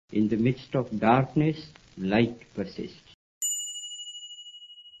In the midst of darkness, light persists.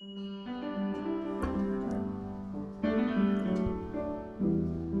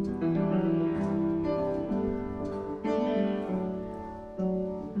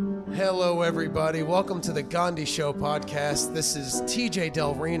 Hello, everybody. Welcome to the Gandhi Show podcast. This is TJ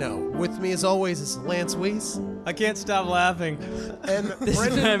Del Reno. With me, as always, is Lance Weiss. I can't stop laughing. And This is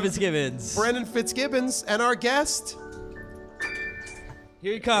Brendan Fitzgibbons. Brendan Fitzgibbons. And our guest,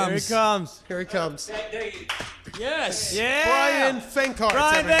 Here he comes. Here he comes. Here he comes. Yes. Yeah. Brian Fenkart.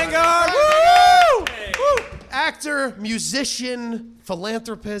 Brian everybody. Fenkart. Woo! Hey. Woo! Actor, musician,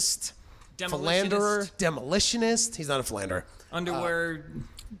 philanthropist, philanderer, demolitionist. He's not a philanderer. Underwear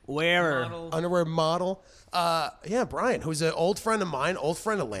Wearer. model. Underwear model. Yeah, Brian, who's an old friend of mine, old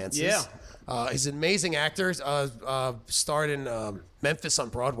friend of Lance's. Yeah. He's an amazing actor. Starred in Memphis on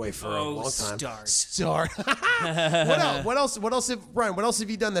Broadway for a long time. Starred. What else? Brian, what else have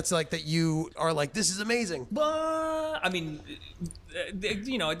you done that's like that you are like, this is amazing? I mean, I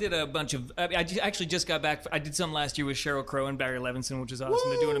did a bunch of. Actually just got back. I did some last year with Sheryl Crow and Barry Levinson, which was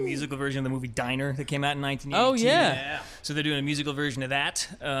awesome. They're doing a musical version of the movie Diner that came out in 1982. Oh, yeah. So they're doing a musical version of that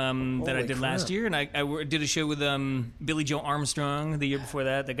that I Holy did crap. last year, and I did a show with Billy Joe Armstrong the year before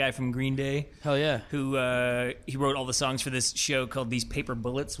that, the guy from Green Day. Hell yeah. Who he wrote all the songs for this show called These Paper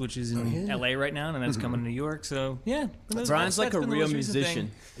Bullets, which is in L.A. right now, and that's coming to New York. So yeah, Brian's like a been the real most recent thing.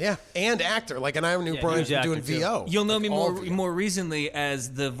 musician. Yeah, and actor. Like, and I knew Brian huge from actor, doing too. VO. You'll know Like, me all of you. more recently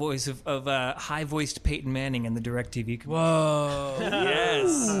as the voice of high-voiced Peyton Manning in the DirecTV commercial. Whoa.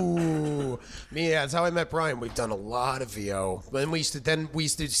 Yes. Ooh. Yeah, that's how I met Brian. We've done a lot of VO. Then we used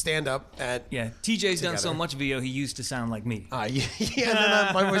to stand up at. Yeah, TJ's done so Together. much VO, he used to sound like me. Yeah, and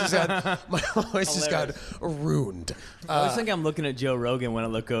then my voice just got ruined. I always think I'm looking at Joe Rogan when I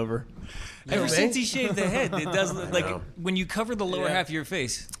look over. Ever me? since he shaved the head, it does look like when you cover the lower half of your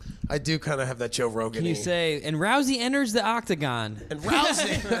face. I do kind of have that Joe Rogan. Can you say, and Rousey enters the octagon. And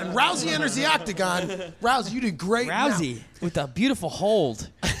Rousey enters the octagon. Rousey, you did great. Rousey with a beautiful hold.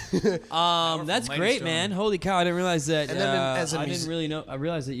 That's mighty great, strong. man. Holy cow! I didn't realize that. And then as a I mus- didn't really know. I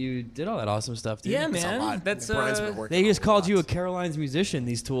realized that you did all that awesome stuff, dude. Yeah, That's a man. lot. That's Brian's been working They on just a called lot. you a Caroline's musician.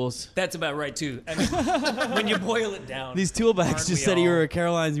 These tools, That's about right too. I mean, when you boil it down, these tool bags Aren't just we said you all? were a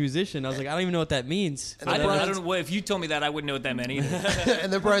Caroline's musician. I was like, I don't even know what that means. And I then don't know. Well, if you told me that, I wouldn't know what that meant either.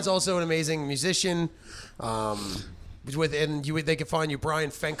 And then Brian's also an amazing musician. They can find you,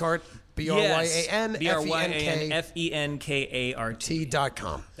 Brian Fenkart,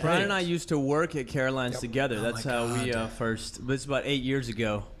 BRYANFENKT.com. Brian and I used to work at Caroline's together. That's how we first. This was about 8 years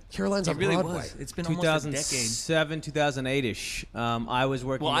ago. Caroline's It on really Broadway. was. It's been almost a decade. 2007, 2008-ish. I was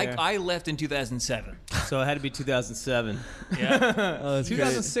working Well, there. I left in 2007. So it had to be 2007. Yeah, Oh, that's great.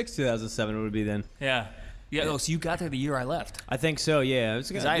 2006, 2007 it would be then. yeah. Oh, so you got there the year I left. I think so, yeah.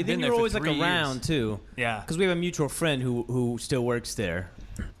 I I had been you there were for always like 3 years. around too. Yeah. Because we have a mutual friend who still works there.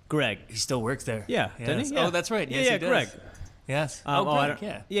 Greg. He still works there. Yeah, Yes. doesn't he? Yeah. Oh, that's right. Yes, yeah, he does. Greg. Yes. I Greg,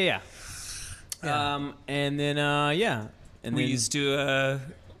 don't- yeah. Yeah. And then yeah. And We then, used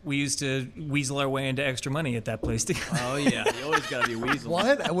to weasel our way into extra money at that place together. Oh yeah, you always gotta be weasel.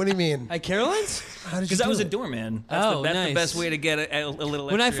 What? What do you mean? At Caroline's? How did you Because I do was a it? doorman. That's, Oh, that's nice. the best way to get a little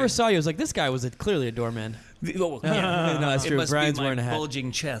extra. When I first saw you, I was like, this guy was clearly a doorman. Oh, yeah. No, that's It true. must Brian's be my wearing a hat.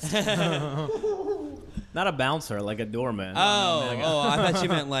 bulging chest. Not a bouncer, like a doorman. Oh, I thought you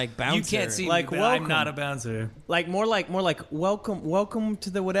meant like bouncer. You can't see Like, me, but I'm welcome. not a bouncer. Like more like welcome to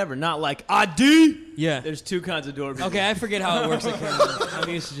the whatever. Not like ID. Yeah. There's two kinds of doormen. Okay, I forget how it works at Caroline's. I'm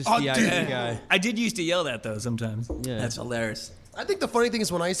used to just the ID guy. I did used to yell that though sometimes. Yeah. That's hilarious. I think the funny thing is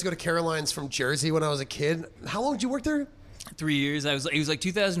when I used to go to Caroline's from Jersey when I was a kid. How long did you work there? 3 years. It was like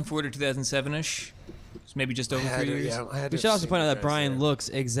 2004 to 2007ish. It's maybe just over 3 years. Yeah, I had We to should also see point out you that guys Brian there. looks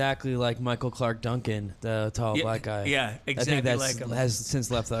exactly like Michael Clark Duncan, the tall black guy. Yeah, I exactly think that's like him. has since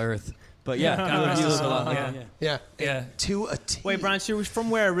left the earth. But yeah, God rest you his look a lot soul, like yeah. him. Yeah. Yeah. Yeah. To a T. Wait, Brian, she was from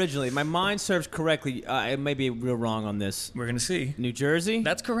where originally? My mind serves correctly. I may be real wrong on this. We're gonna see. New Jersey.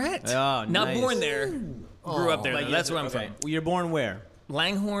 That's correct. Oh, Not nice. born there. Grew up there. Like, though. That's where I'm okay. from. Well, you're born where?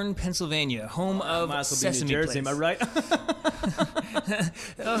 Langhorne, Pennsylvania, home of Might as well be New Sesame Jersey. Place. Am I right?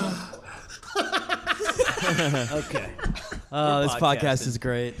 Okay. Oh, this podcasting. podcast is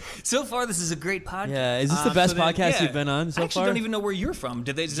great. So far, this is a great podcast. Yeah, is this the best so then- podcast Yeah. you've been on so I actually far? don't even know where you're from.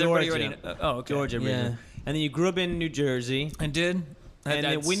 Does everybody already Georgia. know? Oh, okay. Georgia, Yeah. originally. And then you grew up in New Jersey. I did. And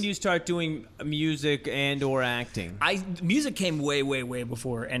then when do you start doing music and or acting? Music came way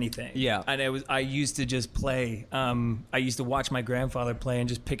before anything. Yeah. And I used to just play. I used to watch my grandfather play and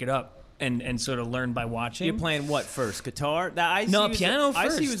just pick it up and sort of learn by watching. You're playing what first? Guitar? I No, see you as piano I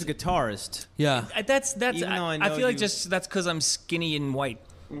see you first. as a guitarist. Yeah. That's Even though I know feel like you- just that's because I'm skinny and white.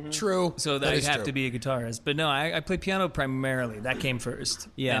 True. So that I'd is have true. to be a guitarist. But no, I play piano primarily. That came first.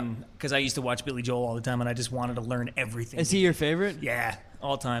 Yeah. Because I used to watch Billy Joel all the time, and I just wanted to learn everything. Is he your favorite? Yeah,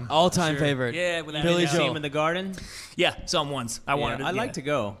 all time. All-time favorite. Yeah, without Billy any See doubt. Joel. him in the garden. Yeah, saw him once. I wanted. I'd like to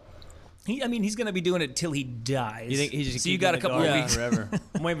go. He's going to be doing it till he dies. You think he just so you got a couple of garden weeks. forever?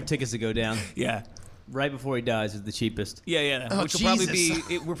 I'm waiting for tickets to go down. Yeah. Right before he dies is the cheapest. Yeah. Oh, Which will probably Jesus.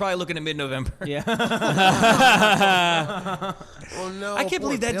 be. We're probably looking at mid-November. Yeah. Oh no! I can't poor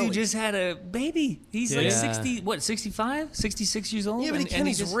believe that Billy. dude just had a baby. He's like Yeah. 65, 66 years old. Yeah, but and he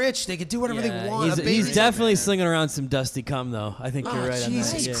Kenny's just, rich. They could do whatever they want. He's, A baby's he's definitely slinging around some dusty cum, though. I think you're Oh, right on that.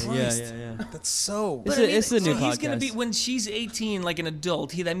 Jesus Yeah, Christ. yeah. That's so. It's But I mean, it's a new so he's gonna podcast. be when she's 18, like an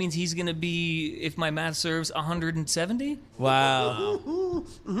adult. That means he's gonna be, if my math serves, 170. Wow.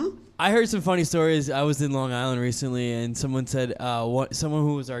 I heard some funny stories. I was in Long Island recently, and someone said, someone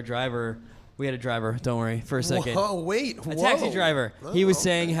who was our driver, we had a driver, don't worry, for a second. Whoa, wait. A taxi driver. He was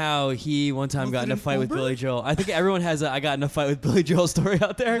saying how he one time got in a fight with Billy Joel. I think everyone has a I got in a fight with Billy Joel story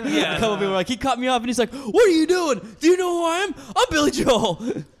out there. Yeah. A couple people were like, he cut me off, and he's like, what are you doing? Do you know who I am? I'm Billy Joel.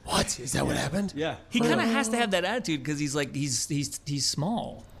 What? Is that what happened? Yeah. He kind of has to have that attitude because he's like he's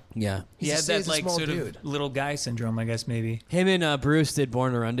small. Yeah. He He's has a that like small sort dude. of little guy syndrome, I guess maybe. Him and Bruce did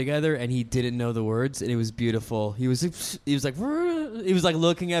Born to Run together, and he didn't know the words, and it was beautiful. He was like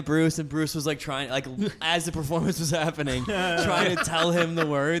looking at Bruce, and Bruce was like trying, like as the performance was happening, trying to tell him the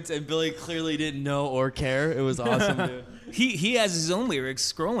words, and Billy clearly didn't know or care. It was awesome, dude. He has his own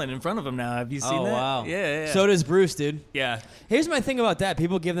lyrics scrolling in front of him now. Have you seen Oh, that? wow. Yeah. So does Bruce, dude. yeah. Here's my thing about that.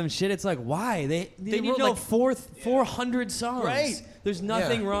 People give them shit. It's like, why? They need wrote, to know like, 400 songs. Right. There's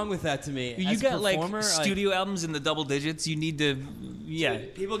nothing wrong with that to me. You As a got like performer, studio albums in the double digits. You need to, yeah.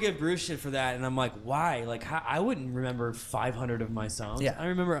 People give Bruce shit for that, and I'm like, why? Like, I wouldn't remember 500 of my songs. Yeah. I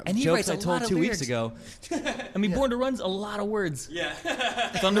remember And he jokes writes a I lot told of 2 weeks lyrics. ago. I mean, Born to Run's a lot of words. Yeah.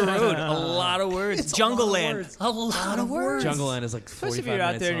 Thunder Road, a lot of words. It's a Jungle lot of Land, words. a lot of words. Jungle Land is like 45 Especially if you're out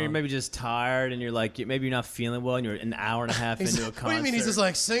minutes there and you're long. maybe just tired and you're like maybe you're not feeling well and you're an hour and a half into a concert. What do you mean? He's just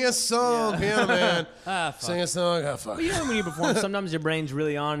like, sing a song, piano man. fuck. Sing a song. Oh, fuck. Well, you know when you perform, sometimes your brain's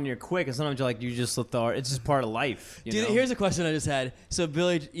really on and you're quick, and sometimes you're like you just lethargic. It's just part of life. You Dude, know? here's a question I just had. So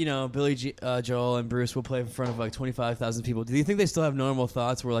Billy Joel and Bruce will play in front of like 25,000 people. Do you think they still have normal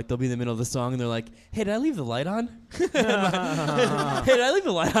thoughts where like they'll be in the middle of the song and they're like, "Hey, did I leave the light on? Hey, did I leave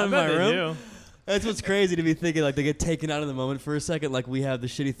the light on in my bet they room?" do. That's what's crazy to be thinking. Like they get taken out of the moment for a second, like we have the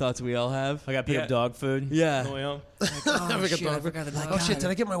shitty thoughts we all have. I got to pick Yeah. up dog food. Yeah. On the way home. I forgot the dog. Oh shit! Did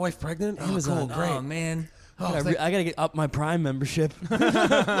I get my wife pregnant? Oh, Amazon. cool, great. Oh man. Oh, I thank- gotta get up my Prime membership.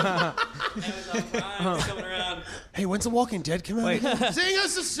 Amazon Prime's coming around. Hey, when's The Walking Dead come out? Sing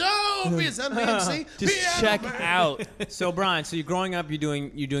us a song, BSMC. Just check out. So Brian, so you're growing up, you're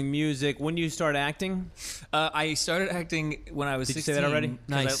doing music. When do you start acting? I started acting when I was Did you 16. say that already? 'cause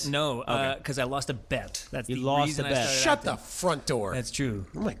Nice. No, because I lost a bet. That's You the lost reason a I bet. started Shut acting. the front door. That's true.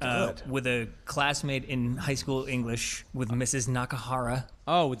 Oh my God. With a classmate in high school English with Mrs. Nakahara.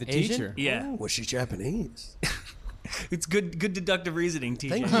 Oh, with the Asian? teacher. Yeah, Oh, was she Japanese? it's good deductive reasoning, TJ.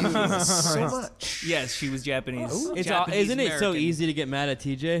 Thank you so much. Yes, she was Japanese. Isn't it Japanese-American. so easy to get mad at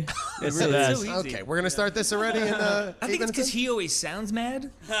TJ? It's So the best. easy. Okay, we're gonna start this already in I 8 think it's minutes. because he always sounds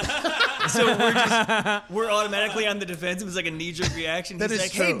mad. So we're automatically on the defensive. It's like a knee-jerk reaction. That He's is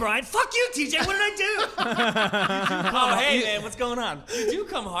like, "Hey, true. Brian, fuck you, TJ. What did I do?" Oh, hey, man, what's going on? You do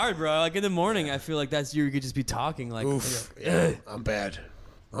come hard, bro. Like in the morning, I feel like that's you could just be talking. Like, Oof. Yeah, I'm bad.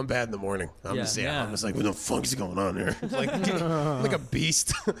 I'm bad in the morning. I'm Yeah. just Yeah. I'm just like, what the fuck is going on here? Like, I'm like a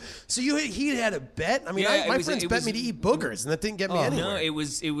beast. So he had a bet. I mean, Yeah, my it was- friends it bet was- me to eat boogers, and that didn't get me anywhere. No, it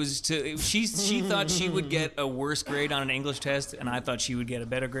was she thought she would get a worse grade on an English test, and I thought she would get a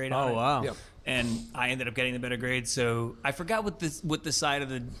better grade on it. Oh wow. Yep. And I ended up getting the better grade, so I forgot what the side of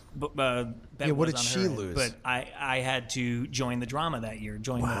the bet Yeah, what was did on she her, lose? But I had to join the drama that year,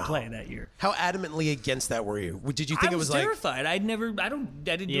 join the play that year. How adamantly against that were you? Did you think I it was was like? terrified. I didn't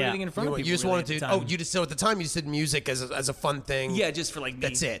do Yeah. anything in front You, of people. you just really wanted at to. the time. You just so at the time you just did music as a fun thing. Yeah, just for like me.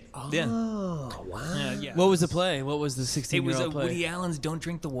 That's it. Yeah. Oh wow. Yeah. what was the play? What was the It was 16-year-old play? Woody Allen's "Don't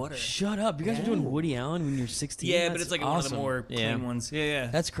Drink the Water." Shut up! You guys are doing Woody Allen when you're 16. Yeah, but That's it's like awesome. one of the more clean Yeah. ones. Yeah.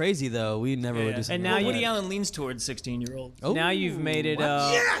 That's crazy though. We never would do yeah. something. And now like you- that. Woody Allen leans towards 16-year-old. Oh. Now you've made it.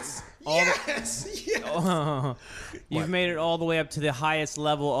 Yes. Yes. Yes. You've made it all the way up to the highest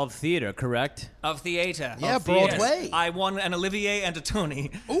level of theater, correct? Of theater. Yeah, Of theater. Broadway. I won an Olivier and a Tony.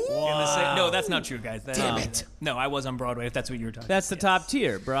 No, that's not true, guys. Damn it. No, I was on Broadway, if that's what you were talking That's the top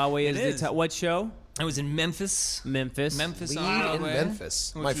tier. Broadway is It is. the top. What show? I was in Memphis. Memphis Lead on in Broadway,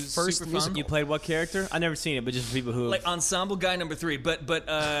 Memphis. which My was first super fun. musical. You played what character? I've never seen it, but just for people who Like ensemble guy number 3, but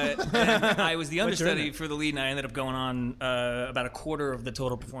I was the But you're in understudy it. for the lead, and I ended up going on about a quarter of the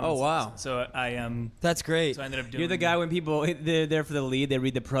total performance. Oh, wow. So That's great. So I ended up doing. You're the guy when people they're there for the lead, they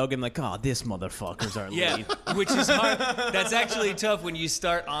read the program like, oh, this motherfucker's our Yeah, lead. which is hard. That's actually tough when you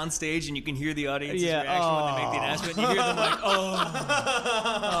start on stage and you can hear the audience's Yeah. reaction when they make the announcement. You hear them like,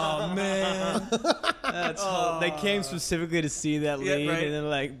 oh man. That's they came specifically to see that Yeah, lead, right. and then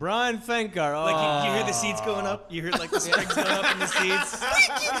like Brian Fenkar. Oh, Like you hear the seats going up. You hear like the strings going up in the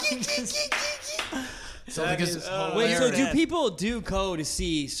seats. So because Wait, so do hilarious. people do go to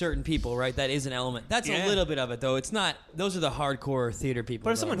see certain people, right? That is an element. That's Yeah. a little bit of it, though. It's not. Those are the hardcore theater people.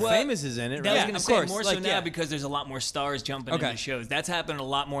 But if though. someone Well, famous is in it, That right? was Yeah, going to of say course. more Like, so now yeah. because there's a lot more stars jumping Okay. into shows. That's happened a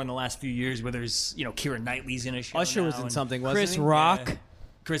lot more in the last few years where there's, Keira Knightley's in a show. Usher was now in and something, wasn't Chris he? Rock, Yeah.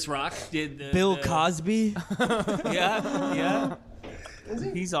 Chris Rock did Bill Cosby. Yeah.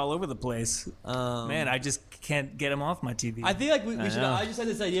 He's all over the place. Man, I just can't get him off my TV. I think like we should. know. I just had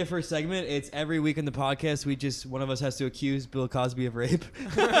this idea for a segment. It's every week in the podcast, one of us has to accuse Bill Cosby of rape.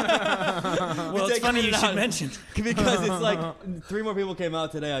 well, it's funny you should mention. because it's like 3 more people came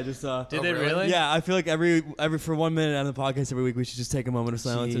out today. I just saw. Did they really? Yeah, I feel like every for 1 minute on the podcast every week we should just take a moment of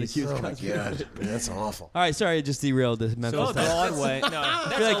silence and Jeez. accuse oh my Cosby. god, man, that's awful. All right, sorry, I just derailed this Memphis. So stuff. Broadway. No,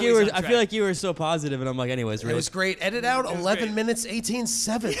 I feel like you were. I feel like you were so positive, and I'm like, anyways, It rape. was great. Edit out 11 great. minutes 18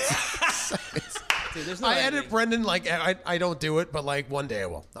 seconds. Dude, there's no I editing. edit Brendan like I don't do it, but like one day I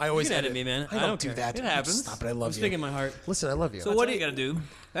will. I always You can edit me, man. I I don't don't do care. that. It happens. Stop it. I love I'm you. speaking my heart. Listen, I love you. So what do you got to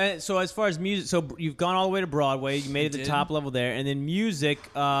do? So as far as music, so you've gone all the way to Broadway. You made it to the did. top level there, and then music.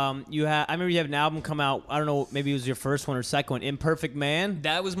 You have. I remember you have an album come out. I don't know, maybe it was your first one or second one. Imperfect Man.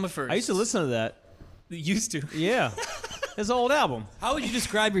 That was my first. I used to listen to that. Used to. Yeah, it's an old album. How would you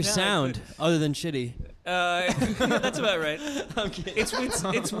describe your sound other than shitty? That's about right. I'm kidding.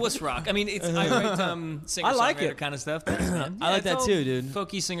 It's wuss rock. I mean, I write singer I like it. kind of stuff. I like that too, dude.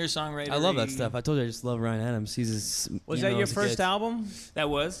 Folky singer songwriter. I love that stuff. I told you I just love Ryan Adams. He's Was that your first album? That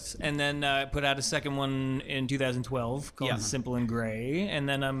was, and then I put out a second one in 2012 called Yeah. Simple and Gray, and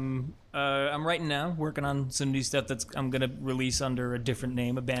then I'm writing now, working on some new stuff I'm gonna release under a different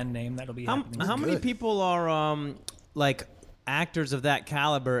name, a band name that'll be happening. How many good. people are like actors of that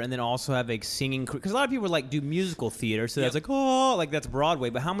caliber and then also have a singing career? Because a lot of people like do musical theater, so that's Yep. like, like that's Broadway.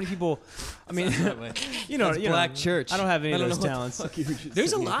 But how many people? I mean, you know, Black Church. I don't have any I of don't those know what talents. the fuck you were just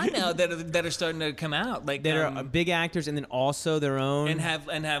There's a saying. lot now that are starting to come out, like That are big actors and then also their own. and have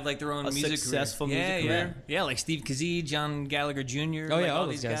like their own A music successful career. music yeah, career. Yeah, like Steve Kazee, John Gallagher Jr. Oh, like yeah, all all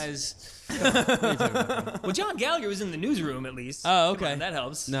these those guys. Well, John Gallagher was in the newsroom at least. Oh, Come on, okay. that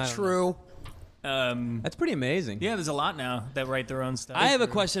helps. No, I don't know. True. That's pretty amazing. Yeah, there's a lot now that write their own stuff. I have a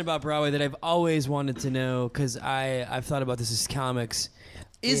question about Broadway that I've always wanted to know because I've thought about this as comics.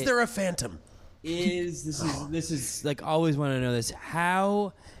 Is there a phantom? This is like always want to know this.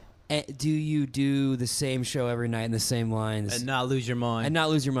 How do you do the same show every night in the same lines And not lose your mind. and not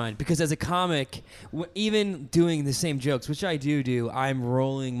lose your mind? Because as a comic, even doing the same jokes, which I do, I'm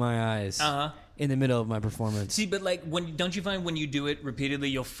rolling my eyes in the middle of my performance. See, but like, don't you find when you do it repeatedly,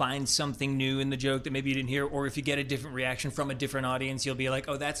 you'll find something new in the joke that maybe you didn't hear, or if you get a different reaction from a different audience, you'll be like,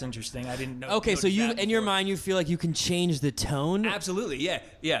 "Oh, that's interesting. I didn't know." Okay, so notice you that in your before." mind you feel like you can change the tone. Absolutely, yeah.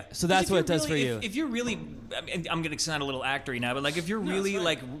 So that's Because what if it does you're for really- you. If you're really, I mean, I'm going to sound a little actory now, but like if you're really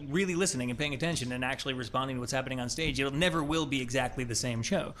really listening and paying attention and actually responding to what's happening on stage, it never will be exactly the same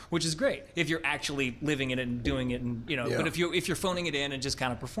show, which is great if you're actually living it and doing it, and Yeah. But if you're phoning it in and just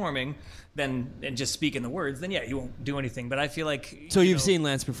kind of performing, then and just speaking the words, then yeah, you won't do anything. But I feel like So you've seen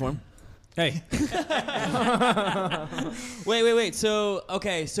Lance perform. Hey, Wait. So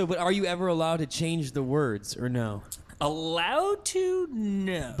but are you ever allowed to change the words or no? allowed to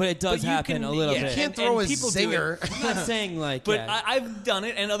no, But it does you happen can- a little yeah, bit. Can't and throw a people do zinger. it. I'm not saying like. But yeah. I've done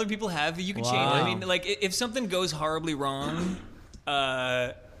it, and other people have. You can change. I Wow. mean, like if something goes horribly wrong,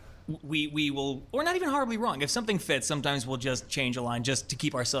 we will, or not even horribly wrong. If something fits, sometimes we'll just change a line just to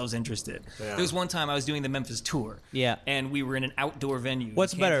keep ourselves interested. Yeah. There was one time I was doing the Memphis tour. Yeah. And we were in an outdoor venue.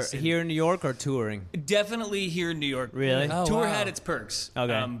 what's in better, Kansas City. here in New York or touring? Definitely here in New York. Really? Oh, Tour wow. had its perks.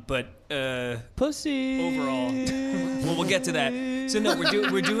 Okay. But Pussy. overall, well, we'll get to that. So no,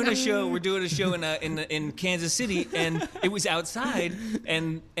 we're doing a show. We're doing a show in Kansas City, and it was outside,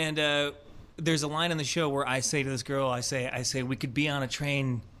 and there's a line in the show where I say to this girl, I say we could be on a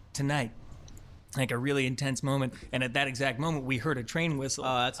train tonight. Like a really intense moment, and at that exact moment, we heard a train whistle.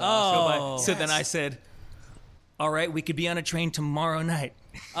 Oh, that's awesome. So then I said, all right, we could be on a train tomorrow night.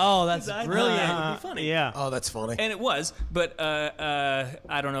 Oh, that's I thought brilliant. that would be funny. Yeah. Oh, that's funny. And it was, but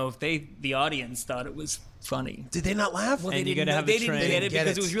I don't know if the audience thought it was funny. Did they not laugh? Well, And they you didn't, gotta have they a didn't train. get They it didn't get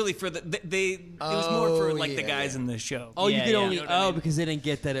because it. it was really for it was more for like the yeah, guys yeah. in the show. Oh, you Yeah, could yeah. only. You know what I mean? Because they didn't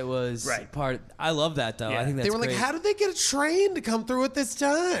get that it was Right. part. I love that though. Yeah. I think that's They were like, great. how did they get a train to come through at this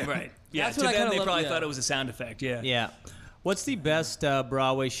time? Right. Yeah. That's To what I them, kinda they love- probably yeah. thought it was a sound effect. Yeah. Yeah. What's the best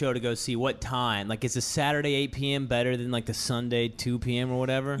Broadway show to go see? What time? Like, is a Saturday 8 p.m. better than like the Sunday 2 p.m. or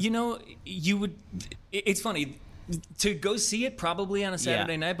whatever? You know, you would. It's funny. To go see it probably on a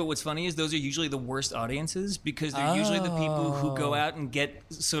Saturday Yeah. night, but what's funny is those are usually the worst audiences because they're usually the people who go out and get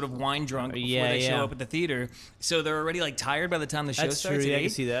sort of wine drunk before Yeah, they yeah. show up at the theater. So they're already like tired by the time the show That's starts. true, at yeah, I can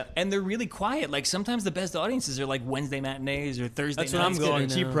 8, see that. And they're really quiet. Like sometimes the best audiences are like Wednesday matinees or Thursday That's what I'm nights. going. good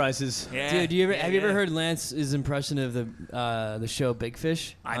to Cheap know. prices. Yeah. Dude, have you ever yeah. heard Lance's impression of the show Big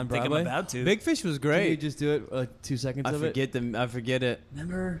Fish I on think I'm Broadway? about to. Big Fish was Can you great. just do it 2 seconds I of it? forget them. I forget it.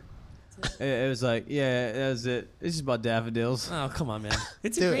 Remember? It was like, yeah, that was it. It's just about daffodils. Oh, come on, man.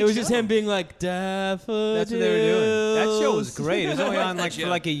 It's Dude, a great It was just show. him being like, daffodils. That's what they were doing. That show was great. It was only on That like for show.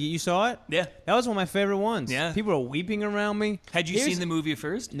 like you saw it? Yeah. That was one of my favorite ones. Yeah. People were weeping around me. Had you Here's- seen the movie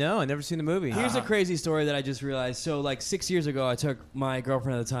first? No, I never seen the movie. Here's a crazy story that I just realized. So, like 6 years ago, I took my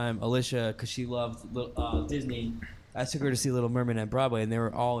girlfriend at the time, Alicia, because she loved Disney. I took her to see Little Mermaid on Broadway, and they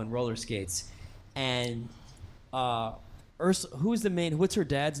were all in roller skates. And Ursula, who's the main? What's her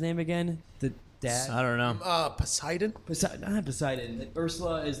dad's name again? The dad. I don't know. Poseidon? Not Poseidon.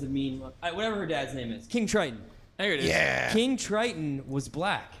 Ursula is the mean one. Whatever her dad's name is. King Triton. There it is. Yeah. King Triton was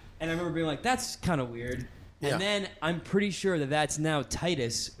black, and I remember being like, "That's kind of weird." Yeah. And then I'm pretty sure that that's now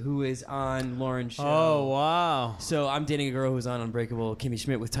Titus, who is on Lauren's show. Oh wow. So I'm dating a girl who's on Unbreakable Kimmy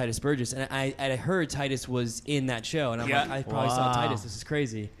Schmidt with Titus Burgess, and I heard Titus was in that show, and I'm Yeah. like, I probably saw Wow. Titus. This is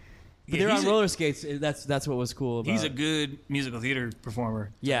crazy. But Yeah, they're he's on a- roller skates. That's what was cool about. He's a good musical theater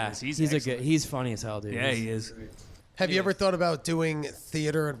performer. yeah. He's a excellent. good. He's funny as hell, dude. Yeah, He's- he is. Have you ever thought about doing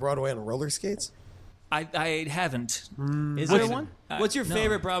theater at Broadway on roller skates? I haven't. Is there one? What's your No.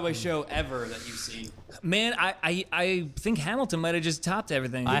 favorite Broadway show ever that you've seen? Man, I think Hamilton might have just topped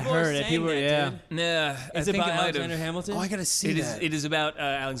everything. I People are heard it. saying People, that, yeah. dude. Nah, I Is think it about it might Alexander have. Hamilton? Oh, I gotta see It is. that. It is about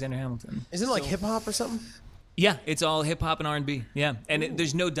Alexander Hamilton. Isn't it like hip hop or something? Yeah, it's all hip hop and R&B. Yeah, and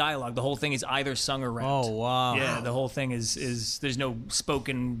there's no dialogue. The whole thing is either sung or rapped. Oh wow. Yeah, the whole thing is there's no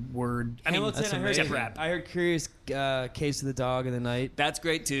spoken word. I mean, Hamilton, I heard, except rap. I heard Curious Case of the Dog in the Night. That's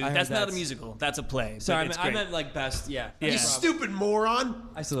great too. I heard That's not a that's- musical. That's a play. but Sorry, it's I great. meant like best. Yeah. Yeah. You stupid moron.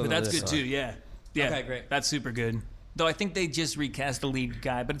 I still But don't know that's this good song. too. Yeah. Yeah. Okay, great. That's super good. Though I think they just recast the lead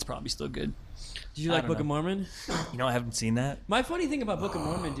guy, but it's probably still good. Did you I like don't Book of know. Mormon? You know, I haven't seen that. My funny thing about Book of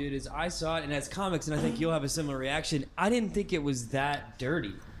Mormon, dude, is I saw it and as comics, and I think you'll have a similar reaction. I didn't think it was that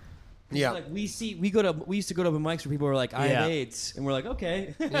dirty. Yeah. Like we used to go to open mics where people were like, I Yeah. have AIDS, and we're like,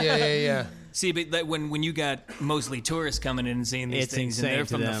 okay. Yeah. See, but like when you got mostly tourists coming in and seeing these It's things, and insane they're to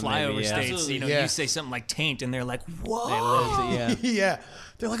from the them, flyover maybe, yeah. states, Absolutely. you know, Yeah. you say something like taint, and they're like, "Whoa!" They loved it, yeah. Yeah.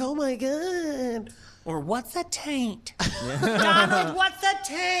 They're like, oh my god. Or what's a taint? Donald, what's a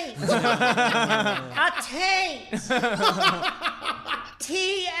taint? A taint.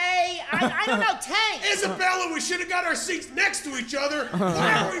 I don't know, taint. Isabella, we should have got our seats next to each other.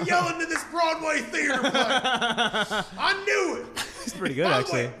 Why are we yelling to this Broadway theater play? I knew it. It's pretty good By the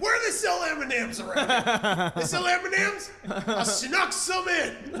actually. way, where do they sell M&Ms around here? They sell M&Ms? I snuck some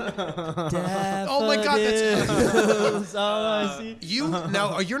in. Oh my God, that's Daffodils, all I see. you.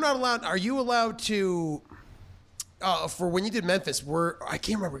 Now, you're not allowed. Are you allowed to? For when you did Memphis, I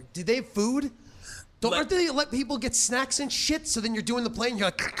can't remember. Did they have food? Aren't they let people get snacks and shit? So then you're doing the play and you're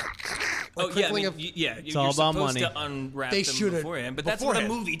like Oh yeah, I crinkling mean, of- you're all about supposed money. to unwrap They them should've- beforehand, but that's in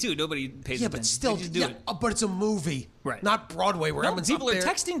beforehand. a movie too. Nobody pays yeah, attention. but still, They just do yeah. it. But it's a movie, Right. Not Broadway where No, everyone's people up are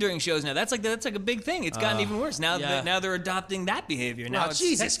there. texting during shows now. That's like a big thing. It's gotten even worse now. Yeah. Now they're adopting that behavior. Now Oh, it's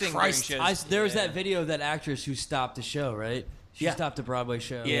Jesus texting Christ. during shows. There was that video of that actress who stopped the show, right? She Yeah. stopped a Broadway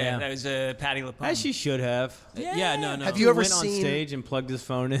show. Yeah, Yeah. that was Patty LaPone. As she should have. Yeah, no. Have He you ever went on seen? stage and plugged his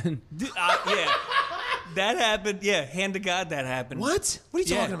phone in? Yeah, that happened. Yeah, hand to God, that happened. What? What are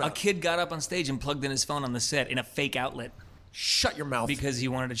you Yeah, talking about? a kid got up on stage and plugged in his phone on the set in a fake outlet Shut your mouth. because he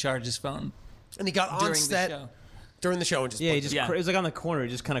wanted to charge his phone and he got on during set the show. during the show and just Yeah, he plugged just it. Yeah. it was like on the corner. He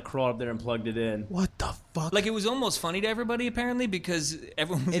just kind of crawled up there and plugged it in. What the fuck? Like it was almost funny to everybody apparently because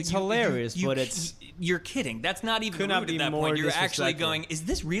everyone was It's like, hilarious, but you're kidding. That's not even Could not rude be at that more point. You're actually disrespectful. going, is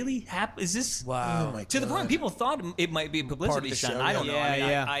this really is this Wow. Oh my to the God. point people thought it might be a publicity the stunt. show, I don't yeah. know. I mean,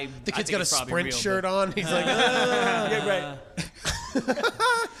 Yeah, I The I kid's think got a it's probably Sprint real, shirt but- on. He's like, Yeah, right.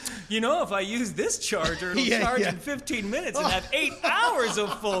 You know, if I use this charger, it'll charge in 15 minutes and have 8 hours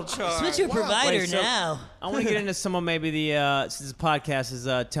of full charge. Switch your provider Wait, so- now. I want to get into some of maybe since this podcast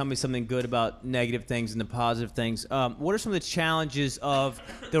is tell me something good about negative things and the positive things. What are some of the challenges of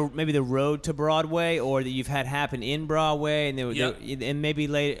maybe the road to Broadway, or that you've had happen in Broadway, and and maybe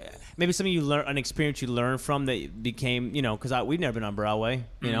later, maybe something you learn, an experience you learned from that became, because we've never been on Broadway,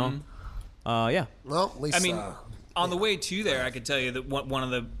 you know. Yeah. Well, at least I mean, on the way to there, I could tell you that one of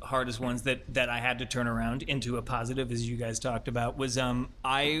the hardest ones that I had to turn around into a positive, as you guys talked about, was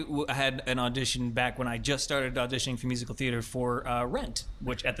I had an audition back when I just started auditioning for musical theater for Rent,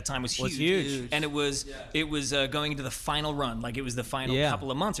 which at the time was huge. And it was going into the final run, like it was the final couple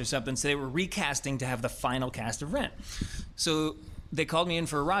of months or something. So they were recasting to have the final cast of Rent. So they called me in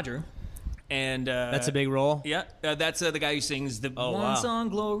for Roger. And That's a big role. Yeah, that's the guy who sings the one song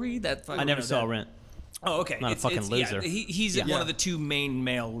 "Glory." That I never saw Rent. Oh, okay. Not a fucking loser. Yeah, he's one of the two main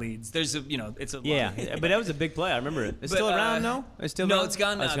male leads. There's it's a Yeah, but that was a big play. I remember it. It's still around, no? It's still no, around? it's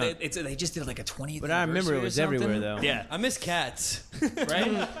gone Oh, now. it's gone. They just did like a 20th. But I remember it was everywhere, though. Yeah, I miss Cats.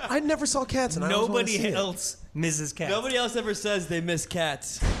 right. I never saw Cats, and I always wanted to see Nobody it. else misses Cats. Nobody else ever says they miss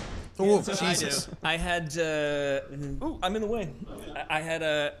Cats. Oh, So Jesus. I had. Ooh, I'm in the way. I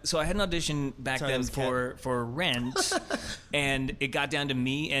had So I had an audition back Sorry, then that was for Rent, and it got down to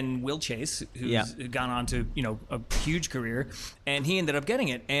me and Will Chase, who's gone on to a huge career, and he ended up getting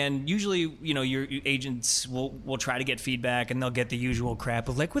it. And usually, your agents will try to get feedback, and they'll get the usual crap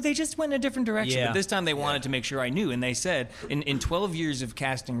of like, well, they just went in a different direction. Yeah. But this time they wanted to make sure I knew, and they said, in 12 years of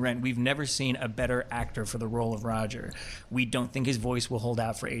casting Rent, we've never seen a better actor for the role of Roger. We don't think his voice will hold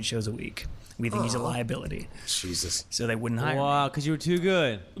out for 8 shows a week. We think he's a liability. Jesus. So they wouldn't hire me. Wow, because you were too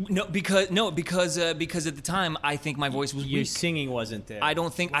good. Because at the time I think my voice was Your weak. singing wasn't there. I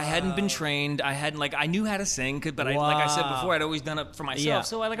don't think I hadn't been trained. I hadn't I knew how to sing, but like I said before, I'd always done it for myself. Yeah.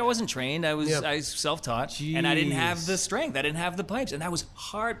 So I wasn't trained. I was self-taught, and I didn't have the strength. I didn't have the pipes, and that was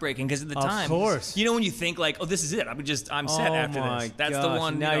heartbreaking because at the Of time, course. when you think like, oh, this is it. I'm set Oh after my this. That's gosh, the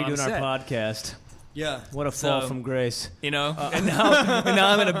one. Now you're I'm doing set. our podcast. Yeah. What a fall So- from grace. And now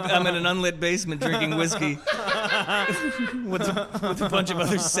I'm in an unlit basement drinking whiskey with a bunch of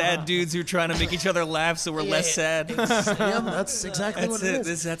other sad dudes who are trying to make each other laugh, so we're less sad. Yeah, that's exactly That's what it it.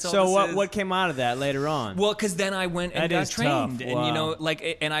 is. That's all. So this what is. what came out of that later on? Well, because then I went and That got is tough. trained, Wow.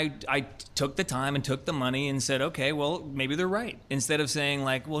 and I took the time and took the money and said, okay, well, maybe they're right. Instead of saying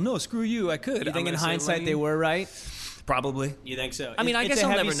like, well, no, screw you, I could. You think in hindsight they were right? Probably. You think so? I mean, I It's guess a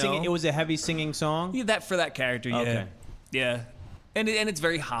I'll heavy never know. It was a heavy singing song. Yeah, that for that character, yeah, Okay. yeah. And it's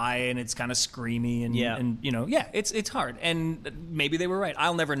very high and it's kind of screamy and Yeah. and it's hard and maybe they were right.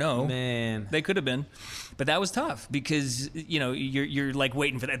 I'll never know. Man. They could have been, but that was tough because you're like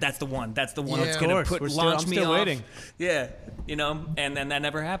waiting for that. That's the one. That's the one Yeah. that's Of gonna course. launch I'm me still off. waiting. Yeah, and then that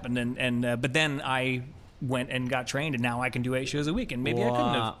never happened. And but then I went and got trained, and now I can do 8 shows a week, and maybe I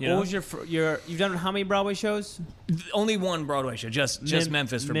couldn't have. What was your you've done how many Broadway shows? Only one Broadway show, just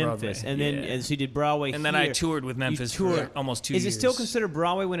Memphis for Broadway. And then Yeah. and so you did Broadway And then I here. toured with You Memphis toured. for almost 2 Is years. it still considered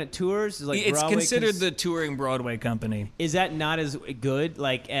Broadway when it tours? Is like It's Broadway considered the touring Broadway company. Is that not as good?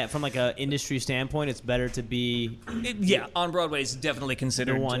 Like from like a industry standpoint, it's better to be On Broadway, it's definitely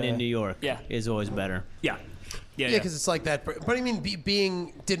considered the one in New York. yeah. is always better. Yeah. Yeah, because it's like that. But I mean,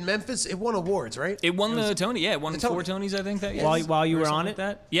 did Memphis? It won awards, right? it won the Tony. Yeah, it won the 4 Tony. Tonys, I think. That While you or were something on like it?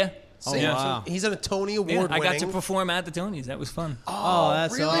 that. Yeah. So, Oh, wow. so he's on a Tony Award Yeah, I winning. got to perform at the Tonys. That was fun. Oh,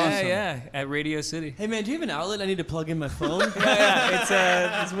 that's really? awesome. Yeah, at Radio City. Hey man, do you have an outlet? I need to plug in my phone.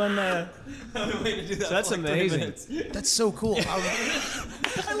 Yeah, it's when. That's amazing. That's so cool.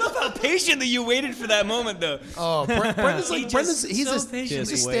 I love how patiently you waited for that moment, though. Oh, Brendan's like just he's so a patient.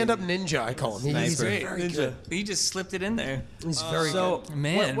 he's a stand-up ninja. I call him. He's Sniper. very good. He just slipped it in there. He's very So good.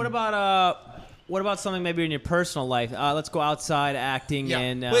 Man. what about something maybe in your personal life? Let's go outside acting Yeah.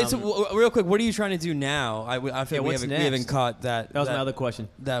 and. Wait, so real quick, what are you trying to do now? I feel what's we haven't next? caught that. that was my other question.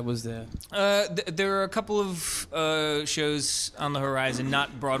 That was the. There are a couple of shows on the horizon,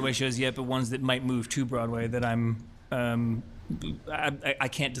 not Broadway shows yet, but ones that might move to Broadway that I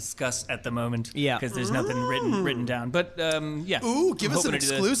can't discuss at the moment. Yeah. because there's nothing written down. But yeah. Ooh, give I'm us an hoping to do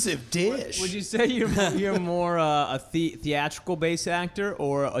that. exclusive dish. Would you say you're more a theatrical based actor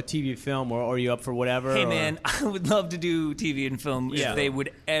or a TV film, or are you up for whatever? Hey or- man, I would love to do TV and film Yeah. if they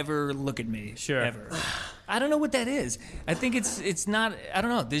would ever look at me. Sure. Ever. I don't know what that is. I think it's not. I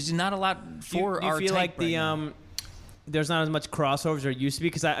don't know. There's not a lot for do you our feel type like right the now. there's not as much crossovers as there used to be?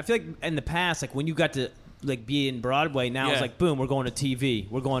 Because I feel like in the past, like when you got to like be in Broadway. Now Yeah. it's like boom, we're going to TV,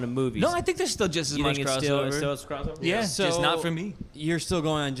 we're going to movies. No, I think there's still just as you much think crossover. it's still crossover? yeah, So- just not for me. You're still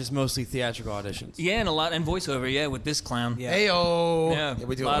going on just mostly theatrical auditions. Yeah, and voiceover. Yeah, with this clown. Yeah. Ayo. Yeah.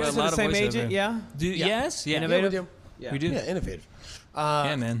 We do. Lot a of- So the lot same voiceover. agent, yeah. Yes. Yeah. Yeah, we do. We do. Yeah, innovative.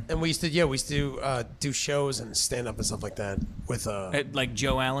 Yeah, man. And we used to do shows and stand up and stuff like that with Like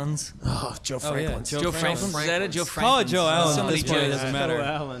Joe Allen's. Joe Franklin. Joe Joe Franklin's. Is that it? Joe Call it Franklin's. Joe Allen. So at many this point, it Joes. doesn't matter. Joe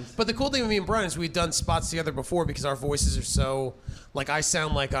Allen. But the cool thing with me and Brian is we've done spots together before because our voices are so like I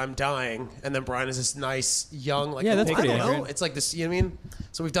sound like I'm dying, and then Brian is this nice young like Yeah, that's I pretty don't know. accurate. It's like this, you know what I mean?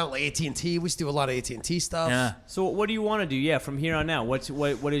 So we've done like AT&T. We used to do a lot of AT&T stuff. Yeah. So what do you want to do? Yeah, from here on out, what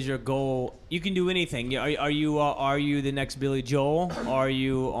is your goal? You can do anything. Are you the next Billy Joel? Are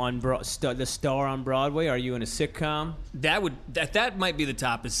you on the star on Broadway? Are you in a sitcom? That might be the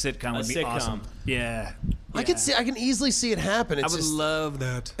top. Is sitcom would be sitcom. awesome. Yeah. I can easily see it happen. I It's would just love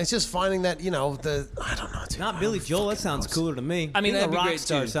that. it's just finding that I don't know. Dude. Not Billy Joel. That sounds cooler to me. I mean, Being that'd a be rock great,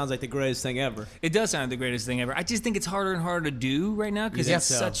 star too. sounds like the greatest thing ever. It does sound the greatest thing ever. I just think it's harder and harder to do right now because You it's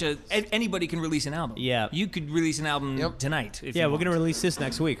think so? such anybody can release an album. Yeah. You could release an album Yep. tonight. If Yeah, you we're gonna want. release this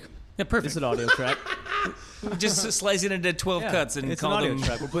next week. Yeah, perfect. This is an audio track. Just slice it into 12 cuts and it's an call audio them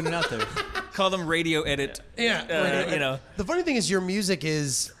track. We're putting it out there. call them radio edit. Yeah, You know. The funny thing is, your music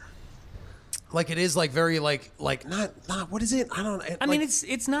is like it is like very like not what is it? I don't. I mean,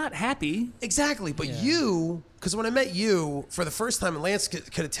 it's not happy. exactly. But you, because when I met you for the first time, and Lance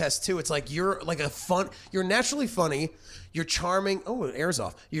could attest too, it's like you're like you're naturally funny. You're charming. Oh, it airs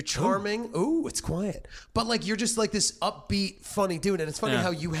off. You're charming. Ooh, it's quiet. But like you're just like this upbeat, funny dude. And it's funny Yeah.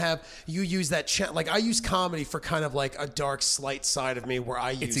 how you use that like I use comedy for kind of like a dark, slight side of me where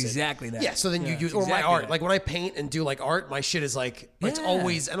I use It's it. exactly that. Yeah. So then you use or my exactly art. that. Like when I paint and do like art, my shit is like it's Yeah.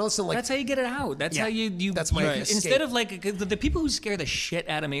 always and also like That's how you get it out. That's Yeah. how you. That's my you- escape. Instead of like the people who scare the shit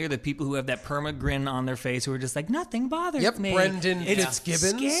out of me are the people who have that perma grin on their face who are just like nothing bothers Yep, me. Brendan it's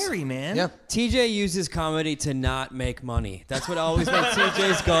Fitzgibbons. Scary, man. yeah. TJ uses comedy to not make money. That's what always been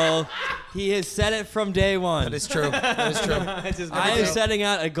TJ's goal. He has said it from day one. That is true. That is true. I am setting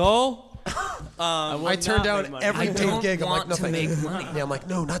out a goal. I turned down every I paid don't gig. I'm like, want no, to thank you. make money. Yeah, I'm like,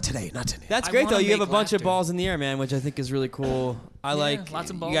 no, not today, not today. That's I great though. wanna You have a make bunch of laughter. balls in the air, man, which I think is really cool. I like lots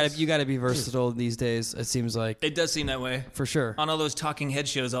of You gotta be versatile these days. It seems like It does seem that way. for sure. On all those talking head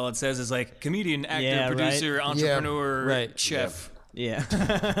shows, all it says is like comedian, actor, Yeah, right. producer, entrepreneur, Right. chef. Yeah.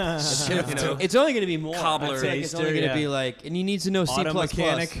 You know, It's only gonna be more. Cobbler. I feel like it's only Taster, gonna be yeah. like, and you need to know C++. Auto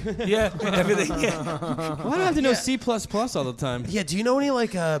mechanic. yeah, everything. Yeah. Why do I have to know C++ all the time? Yeah, do you know any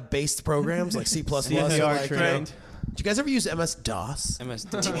like based programs like C++? CPR or, like, trained. Did you guys ever use MS DOS? Have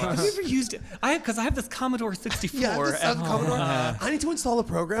you ever used it? Because I have this Commodore 64 Yeah, this at home. Commodore. I need to install a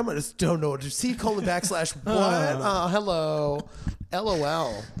program. I just don't know what to C:\\. What? Oh, hello.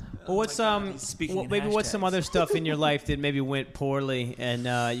 LOL. Well, what's Speaking in maybe what's some hashtags. other stuff in your life that maybe went poorly, and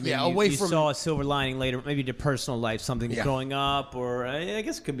away you from- saw a silver lining later, maybe to personal life, something Yeah. growing up, or I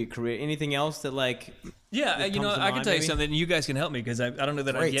guess it could be career. Anything else that like Yeah, that you know, comes to I can mind, tell you maybe? something. And you guys can help me because I don't know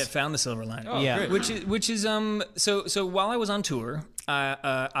that I've Great. yet found the silver lining. Yeah. great. which is so while I was on tour,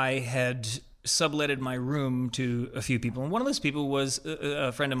 I had subletted my room to a few people, and one of those people was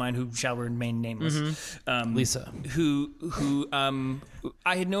a friend of mine who shall remain nameless, Lisa. who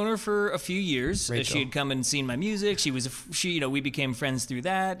I had known her for a few years. Rachel. She had come and seen my music. We became friends through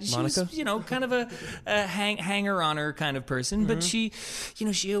that. She Monica? was, kind of a hanger on her kind of person, but she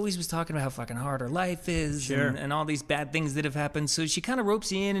always was talking about how fucking hard her life is Sure. and all these bad things that have happened. So she kind of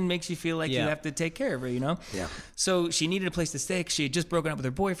ropes you in and makes you feel like you Yeah. have to take care of her, you know? Yeah. So she needed a place to stay 'cause she had just broken up with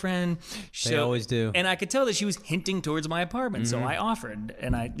her boyfriend. They always do. And I could tell that she was hinting towards my apartment. Mm-hmm. So I offered,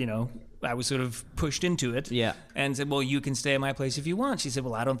 and I was sort of pushed into it. Yeah. And said, well, you can stay at my place if you want. She said,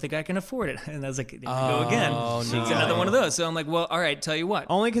 well, I don't think I can afford it. And I was like, there you go again. It's another one of those. So I'm like, well, all right, tell you what.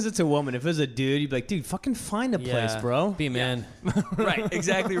 only because it's a woman. If it was a dude, you'd be like, dude, fucking find a place, bro. Be a man. Right,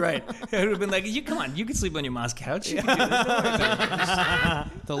 exactly right. It would have been like, come on, you can sleep on your mom's couch. You can do this. Don't worry about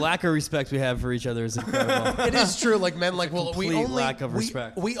it. The lack of respect we have for each other is incredible. It is true. Like men, like well, we Complete only lack of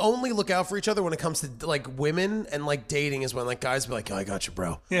respect. We only look out for each other when it comes to like women and like dating is when like guys be like, oh, I got you,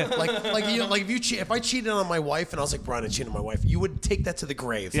 bro. Yeah. Like if you cheat, if I cheated on my wife and I was like, Brian, I cheated on my wife, you would take that to the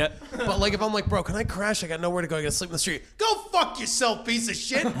grave. Yeah. But like if I'm like, bro, can I crash? I got nowhere to go. I gotta sleep in the street. Go fuck yourself, piece of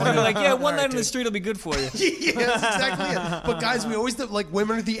shit. They're like, yeah, one All night right, in the dude. street will be good for you. Yeah, that's exactly it. But guys, we always like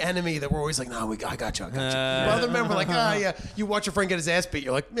women are the enemy that we're always like, no, I got you. But other men were like, yeah, you watch your friend get his ass beat.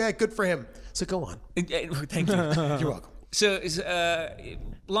 You're like, yeah, good for him. So go on. Thank you. You're welcome. So,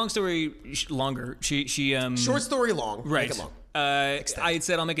 long story longer. She Short story long. right. Make it long. I had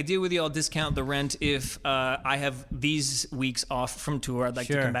said I'll make a deal with you. I'll discount the rent if I have these weeks off from tour. I'd like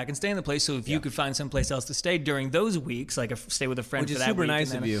to Sure. come back and stay in the place. So if you could find someplace else to stay during those weeks, like stay with a friend Which for is that super week, nice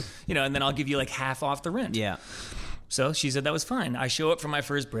and of then, you. and then I'll give you like half off the rent. Yeah. So she said that was fine. I show up for my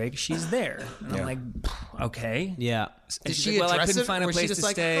first break. She's there. And I'm like, okay. Yeah. And Did she's she like, well, I address couldn't it, find or a was she place just to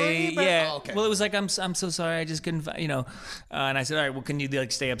like, stay. "Hey, but-" Yeah. Oh, okay. Well, it was like, I'm so sorry. I just couldn't find, and I said, all right, well, can you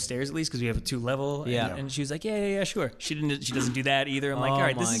like stay upstairs at least? Because we have a 2-level. Yeah. And she was like, yeah, sure. She doesn't do that either. I'm like, Oh all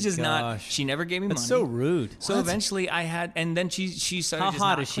right, this my is just not, gosh. she never gave me That's money. so rude. So eventually I had, and then she started How just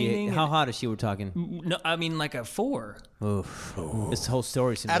hot not is she? cleaning. How hot is she? We're talking. No, I mean like a 4. Oof. This whole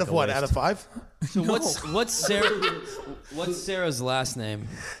story seems Out like of a what? waste. Out of 5? So what's Sarah's last name?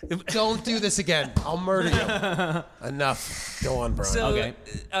 Don't do this again. I'll murder you. Enough. Go on, Brian. So,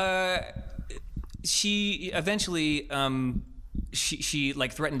 Okay. She eventually, she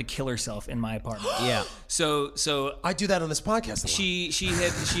like threatened to kill herself in my apartment. Yeah. So I do that on this podcast a lot.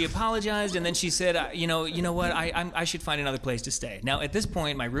 she apologized, and then she said, you know what, I should find another place to stay. Now at this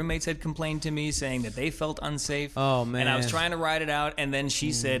point, my roommates had complained to me saying that they felt unsafe. Oh, man. And I was trying to ride it out, and then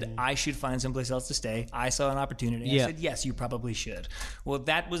she said I should find someplace else to stay. I saw an opportunity. Yeah. I said yes, you probably should. Well,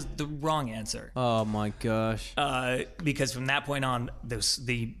 that was the wrong answer. Oh my gosh. Because from that point on,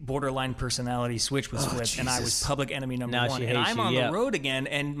 the borderline personality switch was flipped, and I was Jesus. public enemy number Now one. she And hates I'm you, on yeah. the road again,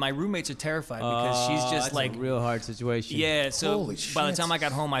 and my roommates are terrified because she's just that's like a real hard situation. yeah. So Holy by the shit. time I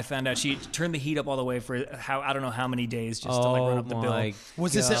got home, I found out she turned the heat up all the way for I don't know how many days just to like run Oh up the my. bill.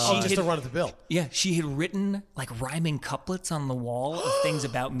 Was this God. just to run at the bill? Yeah, she had written like rhyming couplets on the wall of things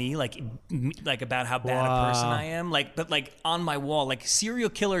about me, like about how bad a person I am, but on my wall, like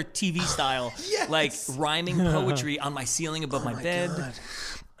serial killer TV style, like rhyming poetry on my ceiling above my bed.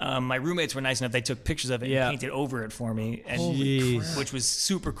 My roommates were nice enough; they took pictures of it Yeah. and painted over it for me, and Jeez. which was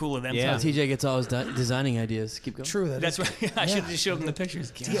super cool of them. Yeah. So TJ gets all his designing ideas. Keep going. True. that's right. I should have just showed them the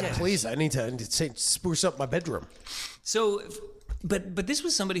pictures. Yeah, please. I need to spruce up my bedroom. So, but this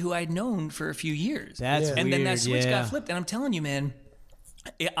was somebody who I'd known for a few years. That's and then that weird, switch yeah. got flipped. And I'm telling you, man,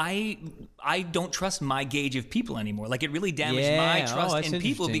 I don't trust my gauge of people anymore. Like it really damaged Yeah. my Oh, trust that's in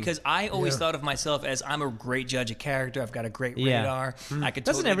people interesting. because I always thought of myself as I'm a great judge of character. I've got a great Yeah. radar. I could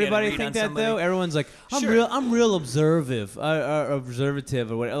Doesn't totally get a everybody read think on that somebody. though? Everyone's like, Sure. I'm real observative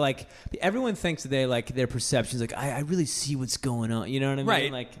or whatever. Like everyone thinks that they like their perceptions. Like I really see what's going on. You know what I mean?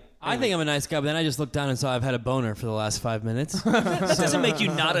 Right. Like I think I'm a nice guy, but then I just looked down and saw I've had a boner for the last 5 minutes. That doesn't make you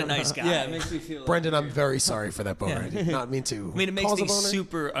not a nice guy. Yeah, it makes me feel like Brendan, I'm very sorry for that boner. I did not mean to. I mean, it makes cause a me boner.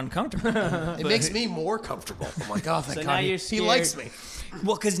 super uncomfortable. It makes me more comfortable. I'm like, oh, thank So God. now you're He scared. likes me.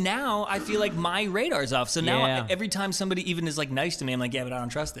 Well, because now I feel like my radar's off. So now Yeah. every time somebody even is like nice to me, I'm like, yeah, but I don't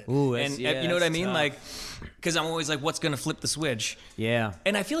trust it. Ooh, that's- and yeah, you know what I that's mean? tough. Like, because I'm always like, what's going to flip the switch? yeah.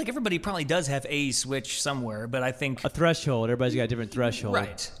 And I feel like everybody probably does have a switch somewhere, but I think A threshold. Everybody's got a different threshold.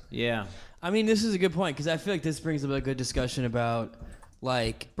 right. Yeah. I mean, this is a good point because I feel like this brings up a good discussion about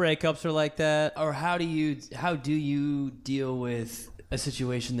like, Breakups are like that. or how do you deal with a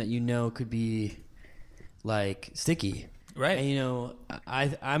situation that you know could be like sticky, Right. And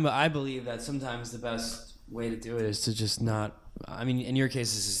I believe that sometimes the best way to do it is to just not. I mean, in your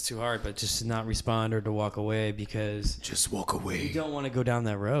case, this is too hard, but just to not respond or to walk away because Just walk away. you don't want to go down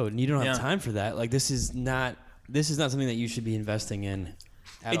that road and you don't have Yeah. time for that. Like this is not something that you should be investing in.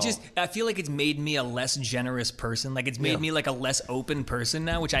 At all. I feel like it's made me a less generous person. Like it's made me like a less open person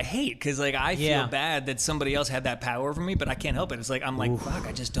now, which I hate because like I feel Yeah. bad that somebody else had that power over me, but I can't help it. It's like I'm like, fuck,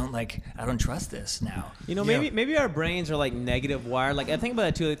 I just don't I don't trust this now. You know, maybe our brains are like negative wired. Like I think about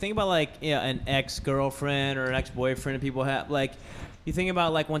it too. Like, think about like an ex-girlfriend or an ex-boyfriend that people have. Like you think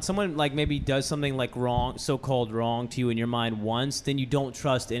about like when someone like maybe does something like wrong, so-called wrong to you in your mind once, then you don't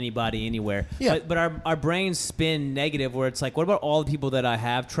trust anybody anywhere. Yeah. But our brains spin negative where it's like, what about all the people that I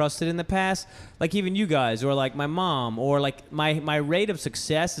have trusted in the past? Like even you guys or like my mom or like my rate of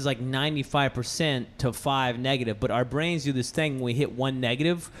success is like 95% to 5 negative. But our brains do this thing when we hit 1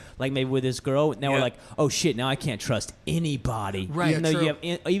 negative, like maybe with this girl. Now we're Yeah. like, oh shit, now I can't trust anybody. Right. Even though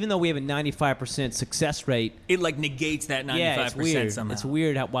true. even though we have a 95% success rate. It like negates that 95% Yeah, it's weird. somehow. It's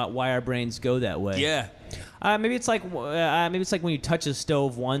weird why our brains go that way. Yeah. Maybe it's like when you touch a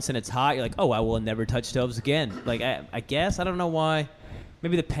stove once and it's hot, you're like, oh, I will never touch stoves again. Like I guess I don't know why.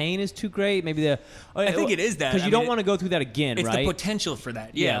 Maybe the pain is too great. Maybe I think it is that. because I you mean, don't want to go through that again, It's right? the potential for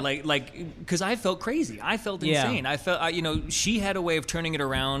that. Yeah. Yeah. Like, because I felt crazy. I felt Yeah. insane. I felt, she had a way of turning it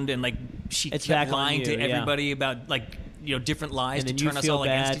around and like she It's kept back on lying to you, yeah. everybody about like, different lies And to then you turn us feel all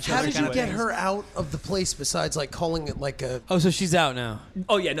bad. against each How other. did kind you of get thing. her out of the place besides like calling it like a... Oh, so she's out now.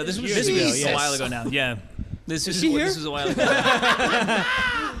 Oh yeah, no, this was Years ago, a yes. while ago now. Yeah. This Is she here? This was a while ago.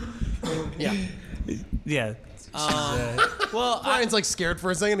 Yeah. Yeah. Well, Brian's like scared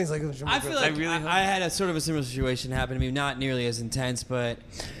for a second. He's like, I feel like really hope- I had a sort of a similar situation happen to me, not nearly as intense, but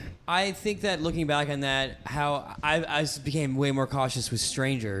I think that looking back on that, how I became way more cautious with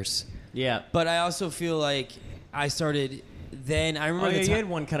strangers. Yeah. But I also feel like I started then. I remember Oh, yeah, the you time. had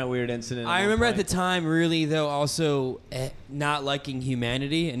one kind of weird incident. I remember at the time, really though, also not liking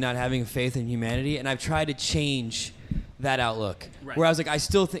humanity and not having faith in humanity, and I've tried to change that outlook. Right. Where I was like, I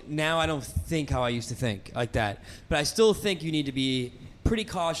still think now I don't think how I used to think like that, but I still think you need to be pretty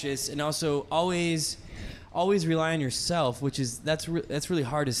cautious and also always rely on yourself, which is that's really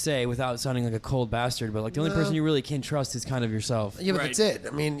hard to say without sounding like a cold bastard. But like the only person you really can trust is kind of yourself. yeah, but Right. that's it. I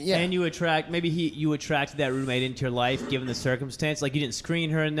mean, yeah. And you attracted that roommate into your life given the circumstance. Like you didn't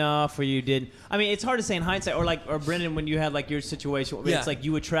screen her enough, or you did. I mean, it's hard to say in hindsight. Or Brendan, when you had like your situation, where Yeah. it's like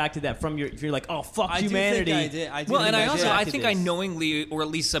you attracted that from if you're like, oh fuck I humanity. do think I did. I do Well, think and I also I attracted think this. I knowingly or at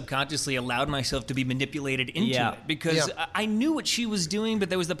least subconsciously allowed myself to be manipulated into Yeah. it because Yeah. I knew what she was doing, but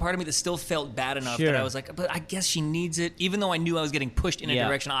there was the part of me that still felt bad enough Sure. that I was like, but I guess she needs it, even though I knew I was getting pushed in a Yeah.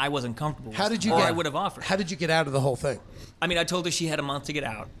 direction I wasn't comfortable with. How did you or get? I would have offered. How did you get out of the whole thing? I mean, I told her she had a month to get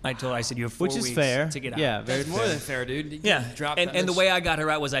out. I said you have 4 Which is weeks fair. to get out. Yeah, very That's more fair. than fair, dude. You Yeah, drop and the way I got her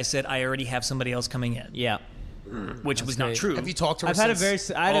out was I said I already have somebody else coming in, Yeah. which was not great. true. Have you talked to her? I had a since?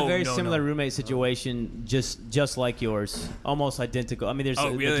 very no, similar no. roommate situation, just like yours, almost identical. I mean, there's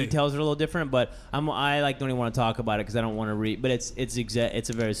Oh, the really? details are a little different, but I don't even want to talk about it because I don't want to read. But it's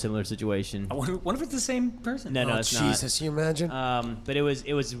a very similar situation. I wonder if it's the same person. No, Oh, it's Jesus, you imagine? not. But it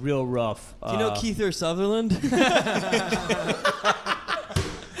was real rough. Do you know Keith Sutherland?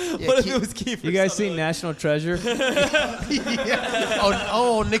 Yeah, What if it was Keith? You guys seen National Treasure? yeah.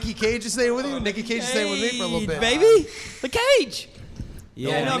 Oh, Nikki Cage is staying with you. Nikki Cage is staying with me for a little bit. baby. The Cage.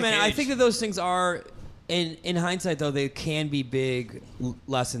 Yeah, no, Nick man. I Cage. think that those things are, in hindsight, though, they can be big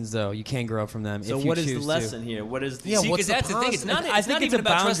lessons. Though you can grow from them. So if you what is the choose to. lesson here? What is the Yeah, See, what's because the that's the thing. It's positive? not. I It's think not it's even a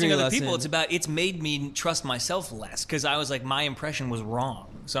about trusting boundary other people. lesson. It's made me trust myself less because I was like, my impression was wrong.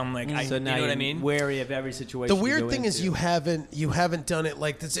 So I'm like, so you now know what I you're mean? wary of every situation. The you weird go thing is into. you haven't done it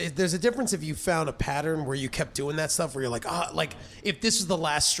like this. There's a difference if you found a pattern where you kept doing that stuff where you're like, like if this was the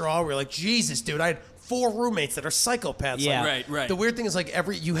last straw, where you're like, Jesus, dude, I had 4 roommates that are psychopaths. Yeah. Like, Right. The weird thing is like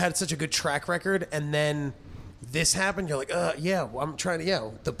you had such a good track record, and then this happened. You're like, yeah, well, I'm trying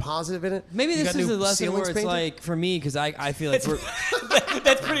to, the positive in it. Maybe You this got is new a lesson where ceilings it's painted? like for me because I feel like we're.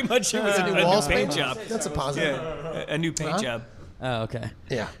 That's pretty much it. Was a new new walls paint painted? job. That's a positive. Yeah, a new paint job. Oh, okay.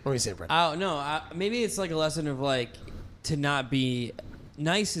 Yeah. What do you say, Brent? Oh no, maybe it's like a lesson of like to not be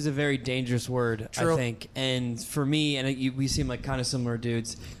nice is a very dangerous word. True. I think, and for me, and we seem like kind of similar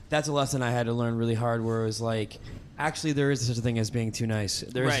dudes. That's a lesson I had to learn really hard. Where it was like, actually, there is such a thing as being too nice.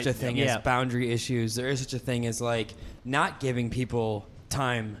 There is Right. such a thing Yeah. as boundary issues. There is such a thing as like not giving people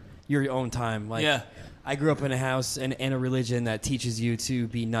time, your own time. Like, Yeah. I grew up in a house and a religion that teaches you to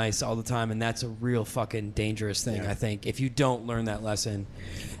be nice all the time, and that's a real fucking dangerous thing, I think, if you don't learn that lesson.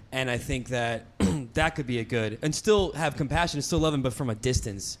 And I think that that could be a good, and still have compassion and still love them, but from a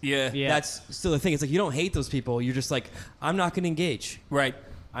distance. Yeah. Yeah. That's still the thing. It's like you don't hate those people. You're just like, I'm not going to engage. Right.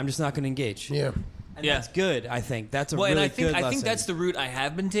 I'm just not going to engage. Yeah. And Yeah. that's good, I think. That's a Well, really and good lesson. I think that's the route I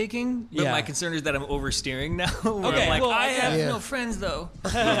have been taking. But Yeah. my concern is that I'm oversteering now. Where Okay, I'm like, well, I have Yeah. no friends though.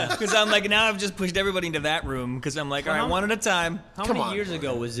 Because I'm like, now I've just pushed everybody into that room. Because I'm like, all right, how- one at a time. How Come many on. years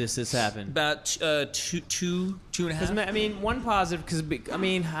ago was this happened? About two and a half. Because I mean, one positive. Because I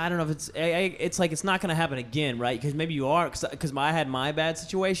mean, I don't know if it's like it's not going to happen again, right? Because maybe you are. Because I had my bad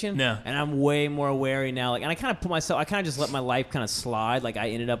situation. Yeah. And I'm way more wary now. Like, and I kind of I kind of just let my life kind of slide. Like, I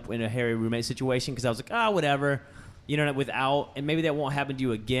ended up in a hairy roommate situation because I was like, whatever, you know, and maybe that won't happen to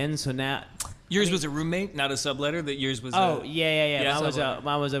you again. So now. Yours was a roommate, not a subletter. That yours was. Oh a, yeah.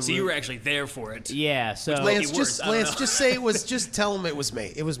 Mine was a. So you were actually there for it. Yeah. So Lance, it worse, I don't Lance, know. just say it was. Just tell him it was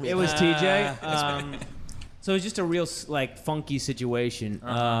me. It was me. it was TJ. So it's just a real like funky situation.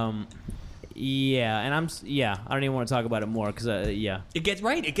 Yeah, and I don't even want to talk about it more because It gets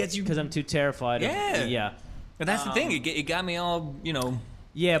right. It gets you. because I'm too terrified. Yeah. Yeah. But that's the thing. It got me all,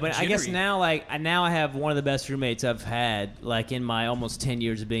 Yeah, but I guess Jittery. now, I have one of the best roommates I've had, like in my almost 10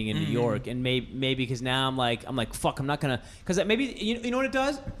 years of being in New York, and maybe because now I'm like, fuck, I'm not gonna, because maybe you know what it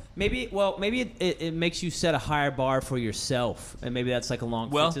does? Maybe it makes you set a higher bar for yourself, and maybe that's like a long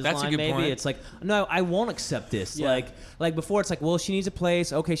Well, fences that's a line. good Maybe point. it's like, no, I won't accept this. Yeah. Like before, it's like, well, she needs a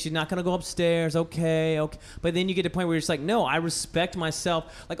place. Okay, she's not gonna go upstairs. Okay. But then you get to the point where you're just like, no, I respect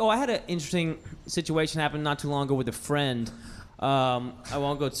myself. Like, I had an interesting situation happen not too long ago with a friend. I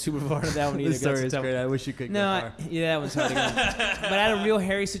won't go super far into that one either. This story is That's tough. great. I wish you could. No, go far. yeah, that was hard to go. But I had a real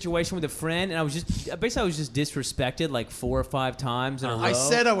hairy situation with a friend, and I was just disrespected like 4 or 5 times in a row. I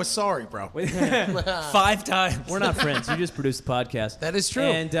said I was sorry, bro. 5 times. We're not friends. You just produced the podcast. That is true.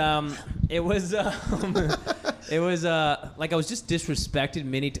 And it was like I was just disrespected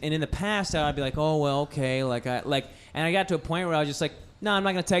and in the past I'd be like, oh well, okay, and I got to a point where I was just like, no, I'm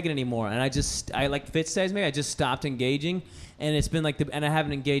not gonna take it anymore. And I like Fitz says, maybe I just stopped engaging, and it's been like and I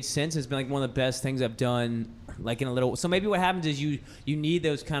haven't engaged since. It's been like one of the best things I've done. Like in a little, so maybe what happens is you need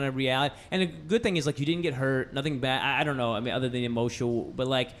those kind of reality. And the good thing is like you didn't get hurt, nothing bad. I don't know. I mean, other than emotional, but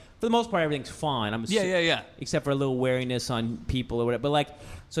like for the most part, everything's fine. Yeah. Except for a little wariness on people or whatever. But like,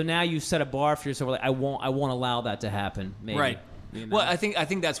 so now you set a bar for yourself. Like I won't allow that to happen. Maybe. Right. You know? Well, I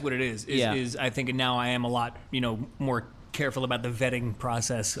think that's what it is. Is I think now I am a lot more careful about the vetting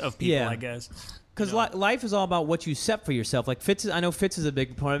process of people. Yeah. I guess. Because life is all about what you set for yourself. Like I know Fitz is a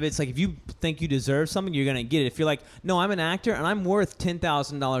big part of it. It's like if you think you deserve something, you're gonna get it. If you're like, no, I'm an actor and I'm worth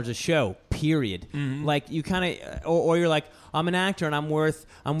 $10,000 a show. Period. Mm-hmm. Like you kind of, or you're like, I'm an actor and I'm worth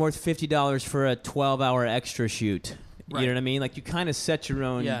 $50 for a 12-hour extra shoot. Right. You know what I mean? Like you kind of set your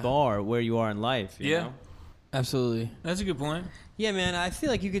own bar where you are in life. You know? Absolutely. That's a good point. Yeah, man. I feel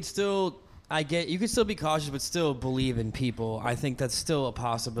like you could still. You could still be cautious, but still believe in people. I think that's still a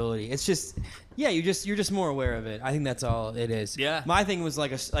possibility. It's just, you're just more aware of it. I think that's all it is. Yeah. My thing was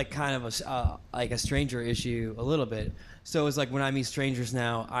like a stranger issue a little bit. So it's like when I meet strangers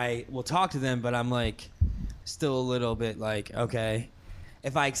now, I will talk to them, but I'm like still a little bit okay.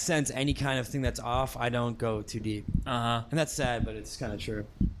 If I sense any kind of thing that's off, I don't go too deep. And that's sad, but it's kind of true.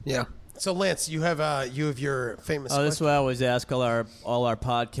 Yeah. So Lance, you have your famous. Oh, this is question. what I always ask all our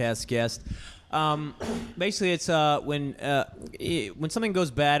podcast guests. Basically, it's when something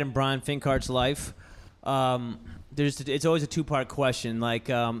goes bad in Brian Finkart's life. It's always a 2-part question. Like,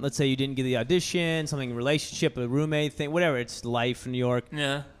 let's say you didn't get the audition, something relationship, a roommate thing, whatever. It's life in New York.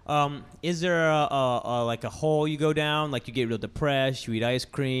 Yeah. Is there a hole you go down? Like you get real depressed, you eat ice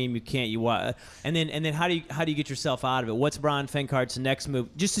cream, and then how do you get yourself out of it? What's Brian Finkart's next move?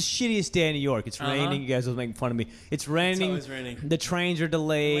 Just the shittiest day in New York. It's raining. You guys are making fun of me. It's raining. It's always raining. The trains are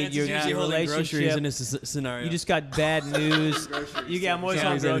delayed. Your holding groceries relationship. in this scenario. You just got bad news. I'm always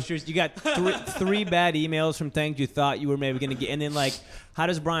on groceries. You got three bad emails from things you thought you were maybe going to get, and then like, how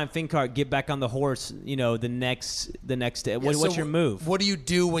does Brian Finkart get back on the horse? The next day. What's your move? What do you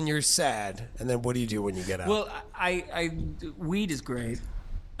do when you're sad, and then what do you do when you get out? Well, I weed is great.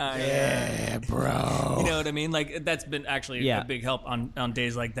 Yeah, bro. You know what I mean? Like that's been actually a big help on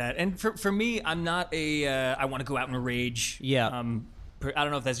days like that. And for me, I'm not I want to go out and rage. Yeah. I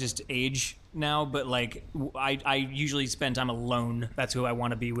don't know if that's just age now, but like I usually spend time alone. That's who I want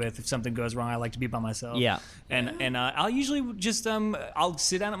to be with. If something goes wrong, I like to be by myself. Yeah. And I'll usually just I'll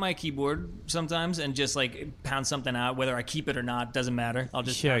sit down at my keyboard sometimes and just like pound something out. Whether I keep it or not doesn't matter. I'll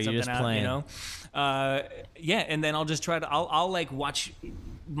just pound something out. playing. You know. And then I'll just try to I'll like watch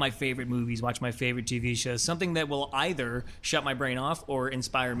my favorite movies, watch my favorite TV shows, something that will either shut my brain off or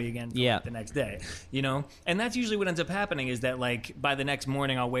inspire me again for like, the next day, And that's usually what ends up happening is that like by the next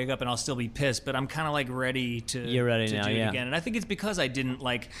morning I'll wake up and I'll still be pissed, but I'm kind of like ready to, You're ready to now, do it yeah. again. And I think it's because I didn't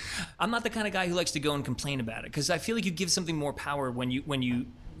I'm not the kind of guy who likes to go and complain about it because I feel like you give something more power when you You're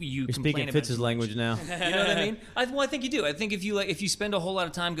complain speaking about Fitz's it too language much. now. You know what I mean? I think you do. I think if you spend a whole lot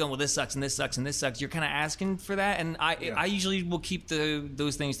of time going, well, this sucks and this sucks and this sucks, you're kind of asking for that. And I usually will keep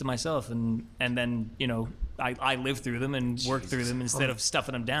those things to myself, and then I live through them and work through them instead of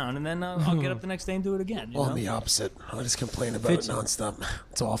stuffing them down, and then I'll get up the next day and do it again. I'm the opposite. I just complain about it nonstop.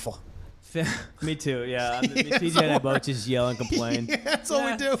 It's awful. Me too, yeah. TJ and I both just yell and complain. Yeah, that's all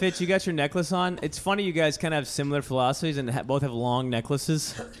we do. Fitz, you got your necklace on. It's funny you guys kind of have similar philosophies and both have long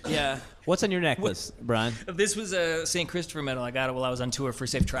necklaces. Yeah. What's on your necklace, Brian? This was a St. Christopher medal. I got it while I was on tour for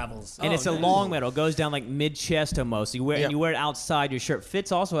Safe Travels. And it's a long medal. It goes down like mid-chest almost. You wear it outside your shirt.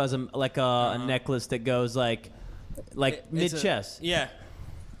 Fitz also has a necklace that goes like mid-chest. Yeah.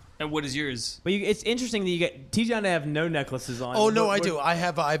 And what is yours? But it's interesting that you get TJ and I have no necklaces on. Oh no, I do. I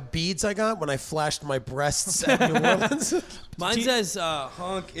have beads I got when I flashed my breasts at New Orleans. Mine says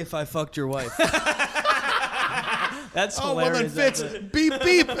honk if I fucked your wife. That's Oh, well then hilarious. Fitz, beep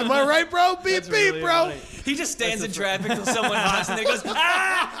beep. Am I right, bro? Beep beep, really bro. funny. He just stands in traffic till someone honks and then he goes,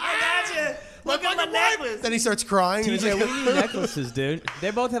 I gotcha. Look at my necklace. Then he starts crying. And he's TJ, like, we need necklaces, dude.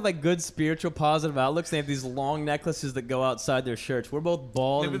 They both have like good spiritual, positive outlooks. They have these long necklaces that go outside their shirts. We're both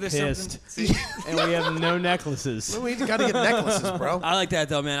bald Maybe and there's pissed, something. See? and we have no necklaces. we gotta get necklaces, bro. I like that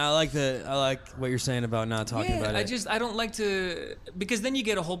though, man. I like what you're saying about not talking about it. I don't like to, because then you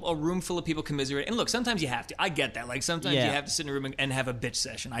get a room full of people commiserate. And look, sometimes you have to. I get that. Like sometimes Yeah. you have to sit in a room and have a bitch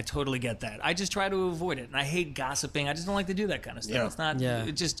session. I totally get that. I just try to avoid it, and I hate gossiping. I just don't like to do that kind of stuff. Yeah. It's not. Yeah.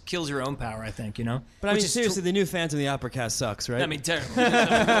 It just kills your own power. I think, you know. But I Which mean, is seriously, the new Phantom of the Opera cast sucks, right? I mean, terrible.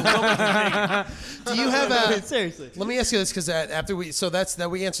 Do you have a? seriously. Let me ask you this, because after we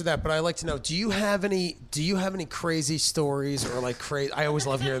we answered that, but I like to know: do you have any crazy stories or like crazy? I always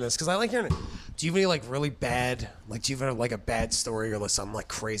love hearing this because I like hearing it. Do you have any like really bad? Like, do you have like a bad story or like something like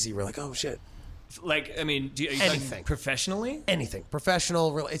crazy? We're like, oh shit. Like, I mean, are you talking Anything. professionally? Anything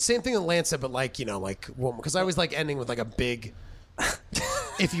professional, really. It's same thing that Lance said, but like because I always like ending with like a big.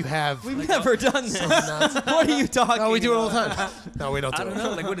 If you have, We've never done this. What are you talking? no, we do it all about? the time. No, we don't do I don't it.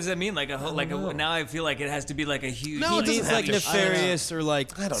 know. Like, what does that mean? Like a whole, now I feel like it has to be like a huge. No, it He doesn't means have like to. nefarious or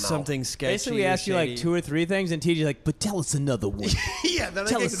like I don't know. something sketchy. Basically, we or ask you like shady. 2 or 3 things, and TJ's like, "But tell us another one." Yeah, then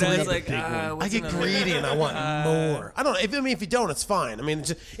Tell I us get, something. That's like, I what's get another- greedy and I want more. I don't know. If you don't, it's fine. I mean, it's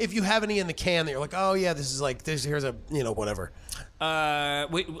just, if you have any in the can that you're like, oh yeah, this is like this. Here's a whatever.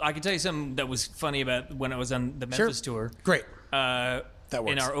 Wait, I can tell you something that was funny about when I was on the Memphis tour. Great. That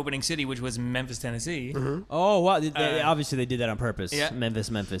works. in our opening city, which was Memphis, Tennessee. Oh wow! Obviously, they did that on purpose. yeah. Memphis.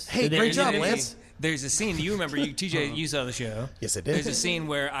 Hey, Did they- great job, And then Lance. There's a scene. You remember? TJ, you saw the show. Yes, I did. There's a scene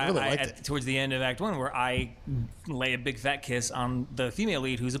where I, really liked it. towards the end of Act 1, where I lay a big fat kiss on the female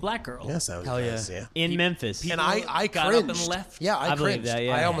lead, who's a black girl. Yes, that was Hell yeah. nice, yeah. in Memphis. And I got up cringed. and left. Yeah, I I believe cringed. that,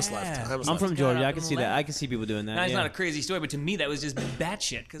 yeah. I almost Yeah. left. I almost I'm left. from Georgia. got I up can and see that. left. I can see people doing that. Now, it's yeah. not a crazy story, but to me, that was just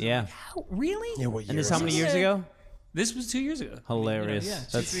batshit. Cause Yeah. I'm like, how? Really? Yeah, what And year this how is many this? years ago? This was 2 years ago. Hilarious. Yeah,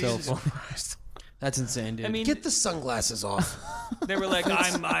 That's 2 so years ago. funny. That's insane, dude. I mean, Get the sunglasses off. they were like,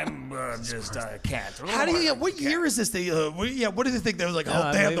 I'm just a cat. How do you? Yeah, what year is this? They, what do they think? They was like, No, oh,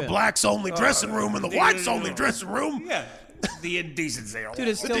 I they have believe the it. blacks only dressing room and the whites only dressing room. Yeah. The indecency. Dude,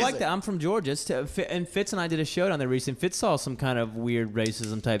 it's still like that. I'm from Georgia. And Fitz and I did a show down there recently. Fitz saw some kind of weird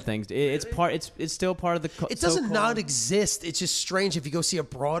racism type things. It's part. It's still part of the. It doesn't so-called- not exist. It's just strange if you go see a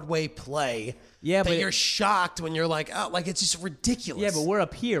Broadway play. Yeah, that but you're shocked when you're like, oh, like it's just ridiculous. Yeah, but we're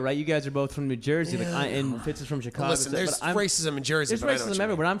up here, right? You guys are both from New Jersey, Yeah. and Fitz is from Chicago. Listen, so- there's but I'm- racism in Jersey. There's but I know what racism you everywhere,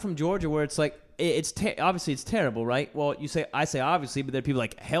 mean. but I'm from Georgia, where it's like obviously it's terrible, right? Well, I say obviously, but there are people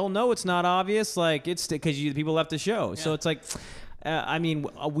like, hell no, it's not obvious. Like it's because people left the show, so it's like. I mean,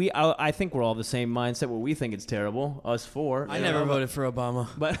 I think we're all the same mindset where we think it's terrible. Us four. I never voted for Obama.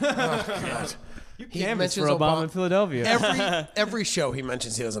 But He canvassed mentions for Obama in Philadelphia. every show he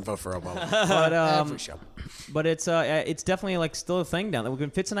mentions he doesn't vote for Obama. but Every show. But it's definitely like still a thing down there. When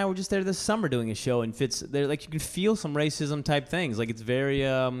Fitz and I were just there this summer doing a show, and Fitz, there like you can feel some racism type things. Like it's very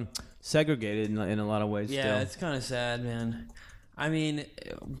segregated in a lot of ways. Yeah, still. it's kind of sad, man. I mean,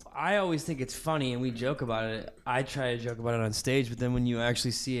 I always think it's funny, and we joke about it. I try to joke about it on stage, but then when you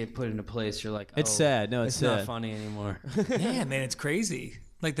actually see it put into place, you're like, oh, It's sad. No, it's not sad. funny anymore. Yeah, man, it's crazy.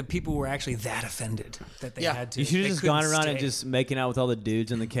 Like the people were actually that offended that they Yeah. had to. You should have they just gone couldn't around and stay. just making out with all the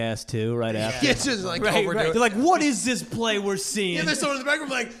dudes in the cast too, right after. Yeah, it's just like Right, overdo right. it. They're like, "What is this play we're seeing?" Yeah, there's someone in the back room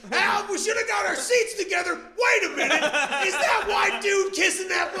like, Al, we should have got our seats together. Wait a minute. Is that white dude kissing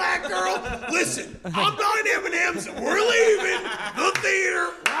that black girl? Listen, I'm buying M&M's and we're leaving the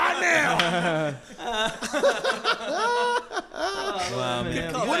theater right now.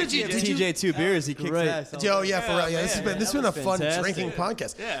 What did you TJ 2 beers, he kicks Right. ass. Yo, yeah, for real. Yeah, this has been a fun fantastic. drinking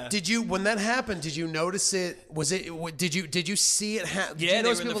podcast. Yeah. Did you, when that happened, did you notice it? Did you see it happen? Yeah,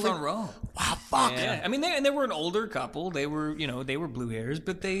 they were in the front row. Wow, fuck. Yeah, I mean, they were an older couple. They were, they were blue hairs,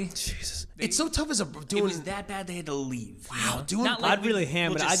 but they. Jesus. It's so tough as a It doing. was that bad they had to leave. Wow, doing. Not like I'd really we-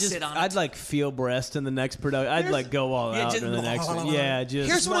 ham we'll it. just sit on I'd it. like feel breast in the next production. I'd like go all Yeah, out just- in the next one. Yeah, just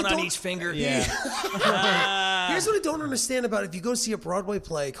Here's what one I on don't- each finger. yeah. Here's what I don't understand about it. If you go see a Broadway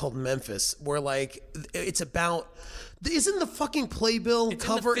play called Memphis, where like it's about. Isn't the fucking playbill It's in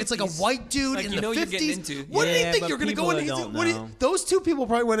cover? the It's like a 50s. white dude Like, in you the know 50s. you're getting into. What do they Yeah, think but you're going to go people in? that don't What do you, know. those two people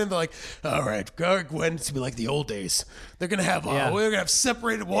probably went in. They're like, all right, Gwen, it's gonna be like the old days. They're gonna have Yeah. we're gonna have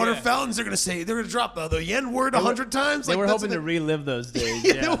separated water Yeah. fountains. They're gonna drop the yen word 100 times. They Like, were that's hoping what to relive those days.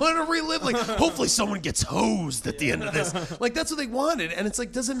 yeah, Yeah. they want to relive. Like, hopefully, someone gets hosed at the end of this. Like, that's what they wanted, and it's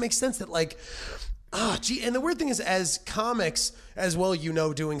like doesn't make sense that like. Gee, and the weird thing is, as comics, as well,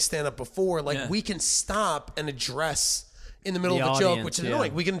 doing stand up before, like Yeah. we can stop and address in the middle The of a joke, audience, which is yeah.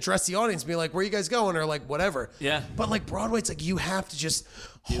 annoying. We can address the audience and be like, where are you guys going? Or like, whatever. Yeah. But like Broadway, it's like you have to just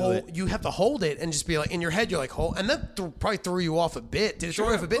hold, you have to hold it and just be like, in your head, you're like, and that probably threw you off a bit. Did it throw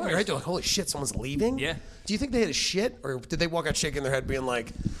you off a bit in your head? You're like, holy shit, someone's leaving? Yeah. Do you think they had a shit? Or did they walk out shaking their head being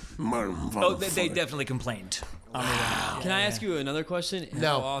like, Oh, they definitely complained. Can I ask you another question?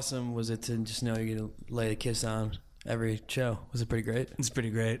 No. How awesome was it to just know you're gonna lay a kiss on every show? Was it pretty great? It's pretty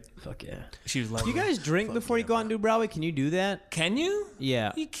great. Fuck yeah. She was Do lovely. you guys drink before you go out and do Broadway? Can you do that? Can you?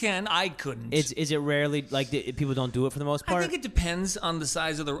 Yeah. You can. I couldn't. Is it rarely like people don't do it for the most I part? think it depends on the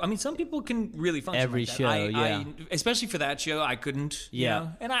size of the. I mean, some people can really function Every like that. show, I, yeah. especially for that show, I couldn't. you Yeah.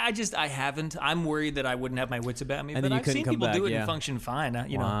 know? And I haven't. I'm worried that I wouldn't have my wits about me. And but then you I've couldn't seen come people back, do it yeah. and function fine.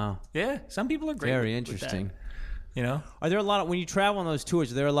 You Wow. know. Yeah. Some people are great. Very with that, interesting. you know. Are there a lot of when you travel on those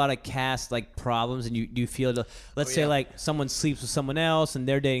tours? Are there a lot of cast like problems, and you feel let's say like someone sleeps with someone else and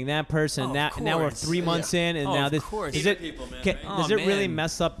they're dating that person, and of now we're course. 3 months in, and Oh, now of this course. is it. People, man, Can, right? does Oh, it really man.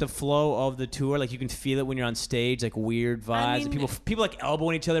 mess up the flow of the tour? Like you can feel it when you're on stage, like weird vibes. and mean- people like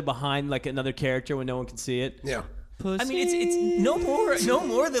elbowing each other behind like another character when no one can see it. Yeah. I mean, it's no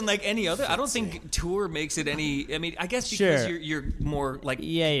more than like any other. I don't think tour makes it any. I mean, I guess because Sure. you're more like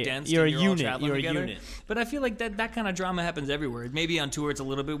Yeah, condensed. you're and a you're all unit. traveling You're a together. unit. But I feel like that kind of drama happens everywhere. Maybe on tour it's a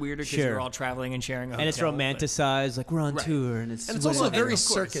little bit weirder because Sure. you're all traveling and sharing a hotel. And it's but- romanticized, like we're on Right. tour, and it's Also whatever. very Of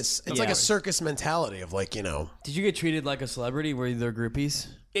course. circus. It's like Yeah. a circus mentality of like, Did you get treated like a celebrity? Were there groupies?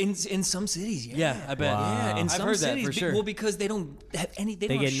 In some cities, yeah. Yeah, I bet. Yeah, in I've some heard that cities, for sure. well, because they don't have any, they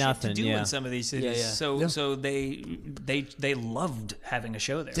don't get have shit nothing, to do yeah. in some of these cities. Yeah. So they loved having a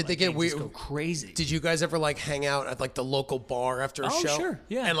show there. Did they Like, get just weird- Go crazy. did you guys ever like hang out at like the local bar after a Oh, show? sure,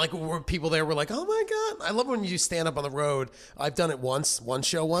 yeah. And like were people there were like, oh my God. I love when you stand up on the road. I've done it one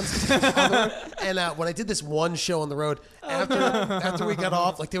show once. On the road. And when I did this one show on the road, after we got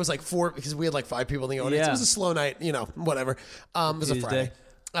off, like there was like 4, because we had like 5 people in the audience. Yeah. It was a slow night, whatever. It was a Friday.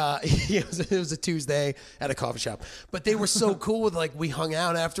 It was a Tuesday at a coffee shop, but they were so cool with like we hung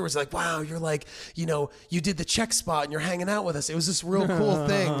out afterwards. Like, wow, you're like, you did the check spot and you're hanging out with us. It was this real cool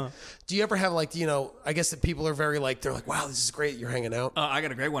thing. Do you ever have like, I guess that people are very like, they're like, wow, this is great. You're hanging out. I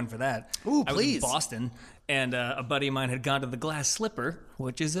got a great one for that. Ooh, I was in please. Boston, and a buddy of mine had gone to the Glass Slipper,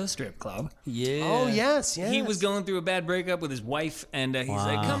 which is a strip club. Yeah. Oh yes. He was going through a bad breakup with his wife, and he's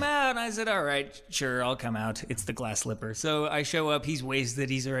like, come out. And I said, all right, sure, I'll come out. It's the Glass Slipper. So I show up. He's wasted.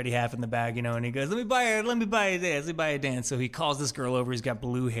 He's already half in the bag, and he goes, let me buy a dance. Let me buy a dance. So he calls this girl over. He's got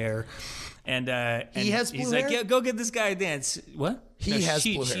blue hair. And He has he's blue like, hair? yeah, go get this guy a dance. What? He No, has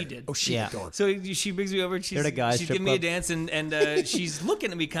she, blue hair. She did. Oh, she Yeah. did. Go on. So she brings me over. And she's They're the guys she's strip giving me a club. dance, and she's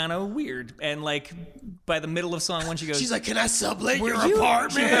looking at me kind of weird. And like by the middle of song one, she goes, She's like, can I sublet "Were your you-"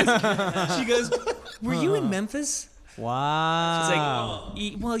 apartment? She goes, "Were you in Memphis?" Wow.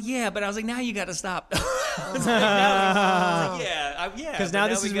 She's like, "Well, yeah," but I was like, "Now you got to stop." I was like, yeah, Because but now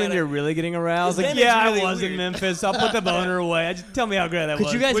this we is when gotta- you're really getting aroused. Like, then yeah, it's really I was in weird. Memphis. I'll put the boner away. Just tell me how great that was.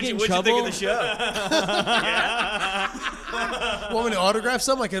 Could you guys What'd get in you trouble? think of the show? Want me to autograph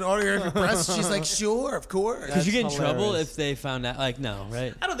some? Like an autograph your press? She's like, sure, of course. Could you get in That's trouble hilarious. if they found out? Like, no,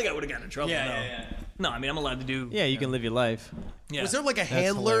 right? I don't think I would have gotten in trouble. No. No, I mean I'm allowed to do. Yeah, you can live your life. Yeah. Was there like a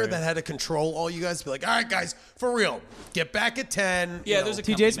handler hilarious. that had to control all you guys? Be like, all right, guys, for real, get back at 10. Yeah, there's a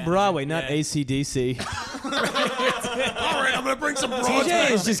company TJ's manager. Broadway, not Yeah. AC/DC. All right, I'm gonna bring some broads.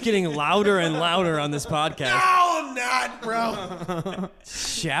 TJ is just getting louder and louder on this podcast, No, I'm not, bro.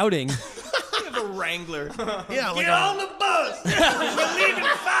 shouting. We have a Wrangler. Yeah, like Get on the bus. We're leaving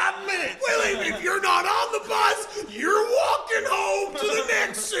in 5 minutes. Well, even if you're not on the bus, you're walking home to the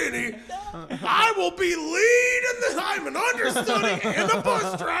next city. I will be leading the. I'm an understudy and a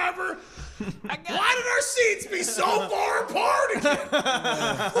bus driver. Why did our seats be so far apart again?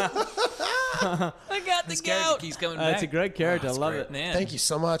 I got the This character keeps coming back. It's a great character. I love it. Man. Thank you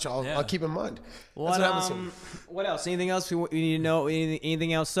so much. I'll keep in mind. That's what happens to me. What else? Anything else we need to know?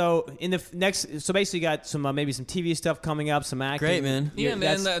 Anything else? So in the next, so basically, you got some maybe some TV stuff coming up, some acting. Great, man. Yeah,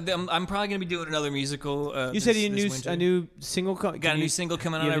 man. that's- I'm probably gonna be doing another musical. You said this a winter. new single. Got a new single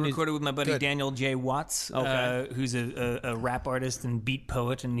coming out. I recorded with my buddy Good. Daniel J. Watts, Okay. who's a rap artist and beat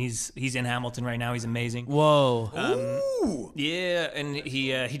poet, and he's in Hamilton right now. He's amazing. Whoa. Ooh. Yeah, and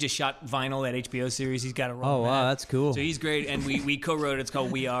he just shot Vinyl, that HBO series. He's got a role. Oh, in wow, that. that's cool. So he's great, and we co-wrote it. It's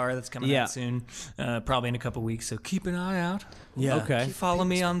called We Are. That's coming Yeah. out soon, probably in a couple weeks. So keep an eye out. Yeah. Okay. Follow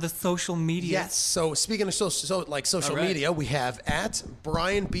me on the social media. Yes. So speaking of social All right. media, we have at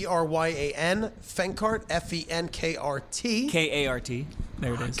Brian BRYAN Fenkart FENKRT. KART.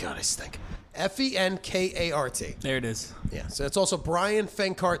 There it is. God, I stink. FENKART. There it is. Yeah. So it's also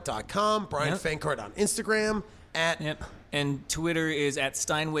BrianFenkart.com. Brian Yep. Fenkart on Instagram. At Yep. And Twitter is at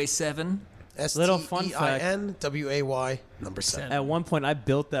Steinway7. Little fun fact. STEINWAY number 7. At one point, I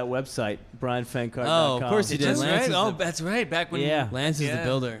built that website, BrianFankart.com. Oh, of course you did. That's Lance right. is Oh, the- that's right. Back when Yeah. Lance is the Yeah.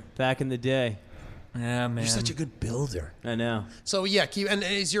 builder. Back in the day. Yeah, man. You're such a good builder. I know. So yeah, and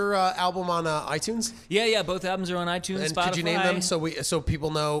is your album on iTunes? Yeah. Both albums are on iTunes, And Spotify. could you name them so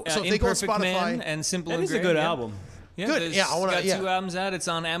people know? So if they go on Imperfect Spotify, Man and Simple That and is a Grey, good yeah. album. Yeah, Good. there's- Yeah, I wanna- got yeah. 2 albums out. It's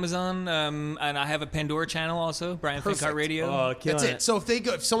on Amazon, and I have a Pandora channel also, Brian Perfect. Fankart Radio. Oh, killing that's it. So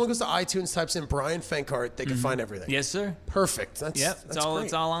if someone goes to iTunes, types in Brian Fankart, they can find everything. Yes, sir. Perfect. That's Yep, That's it's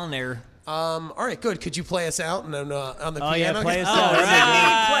great. all on there. All right, good. Could you play us out and then on the Oh, yeah, piano? play us All out.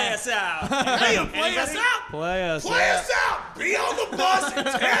 right, play us out. Hey, play us out. Play us Play out. us out. Be on the bus in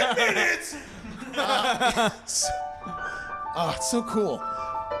 10 minutes. Oh, it's so cool.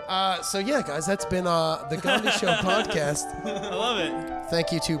 So yeah, guys, that's been the Gandhi Show podcast. I love it.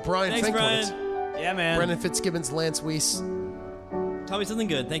 Thank you to Brian Thanks, Fankart, Brian. Yeah, man. Brendan Fitzgibbons, Lance Weiss. Tell me something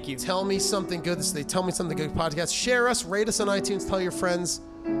good. Thank you. Tell Me Something Good. This is the Tell Me Something Good podcast. Share us, rate us on iTunes, tell your friends.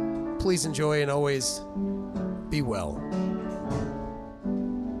 Please enjoy and always be well.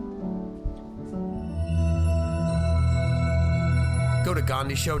 Go to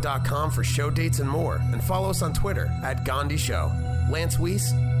GandhiShow.com for show dates and more, and follow us on Twitter at Gandhi Show. Lance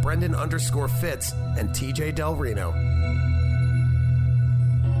Weiss, Brendan _Fitz, and TJ Del Reno.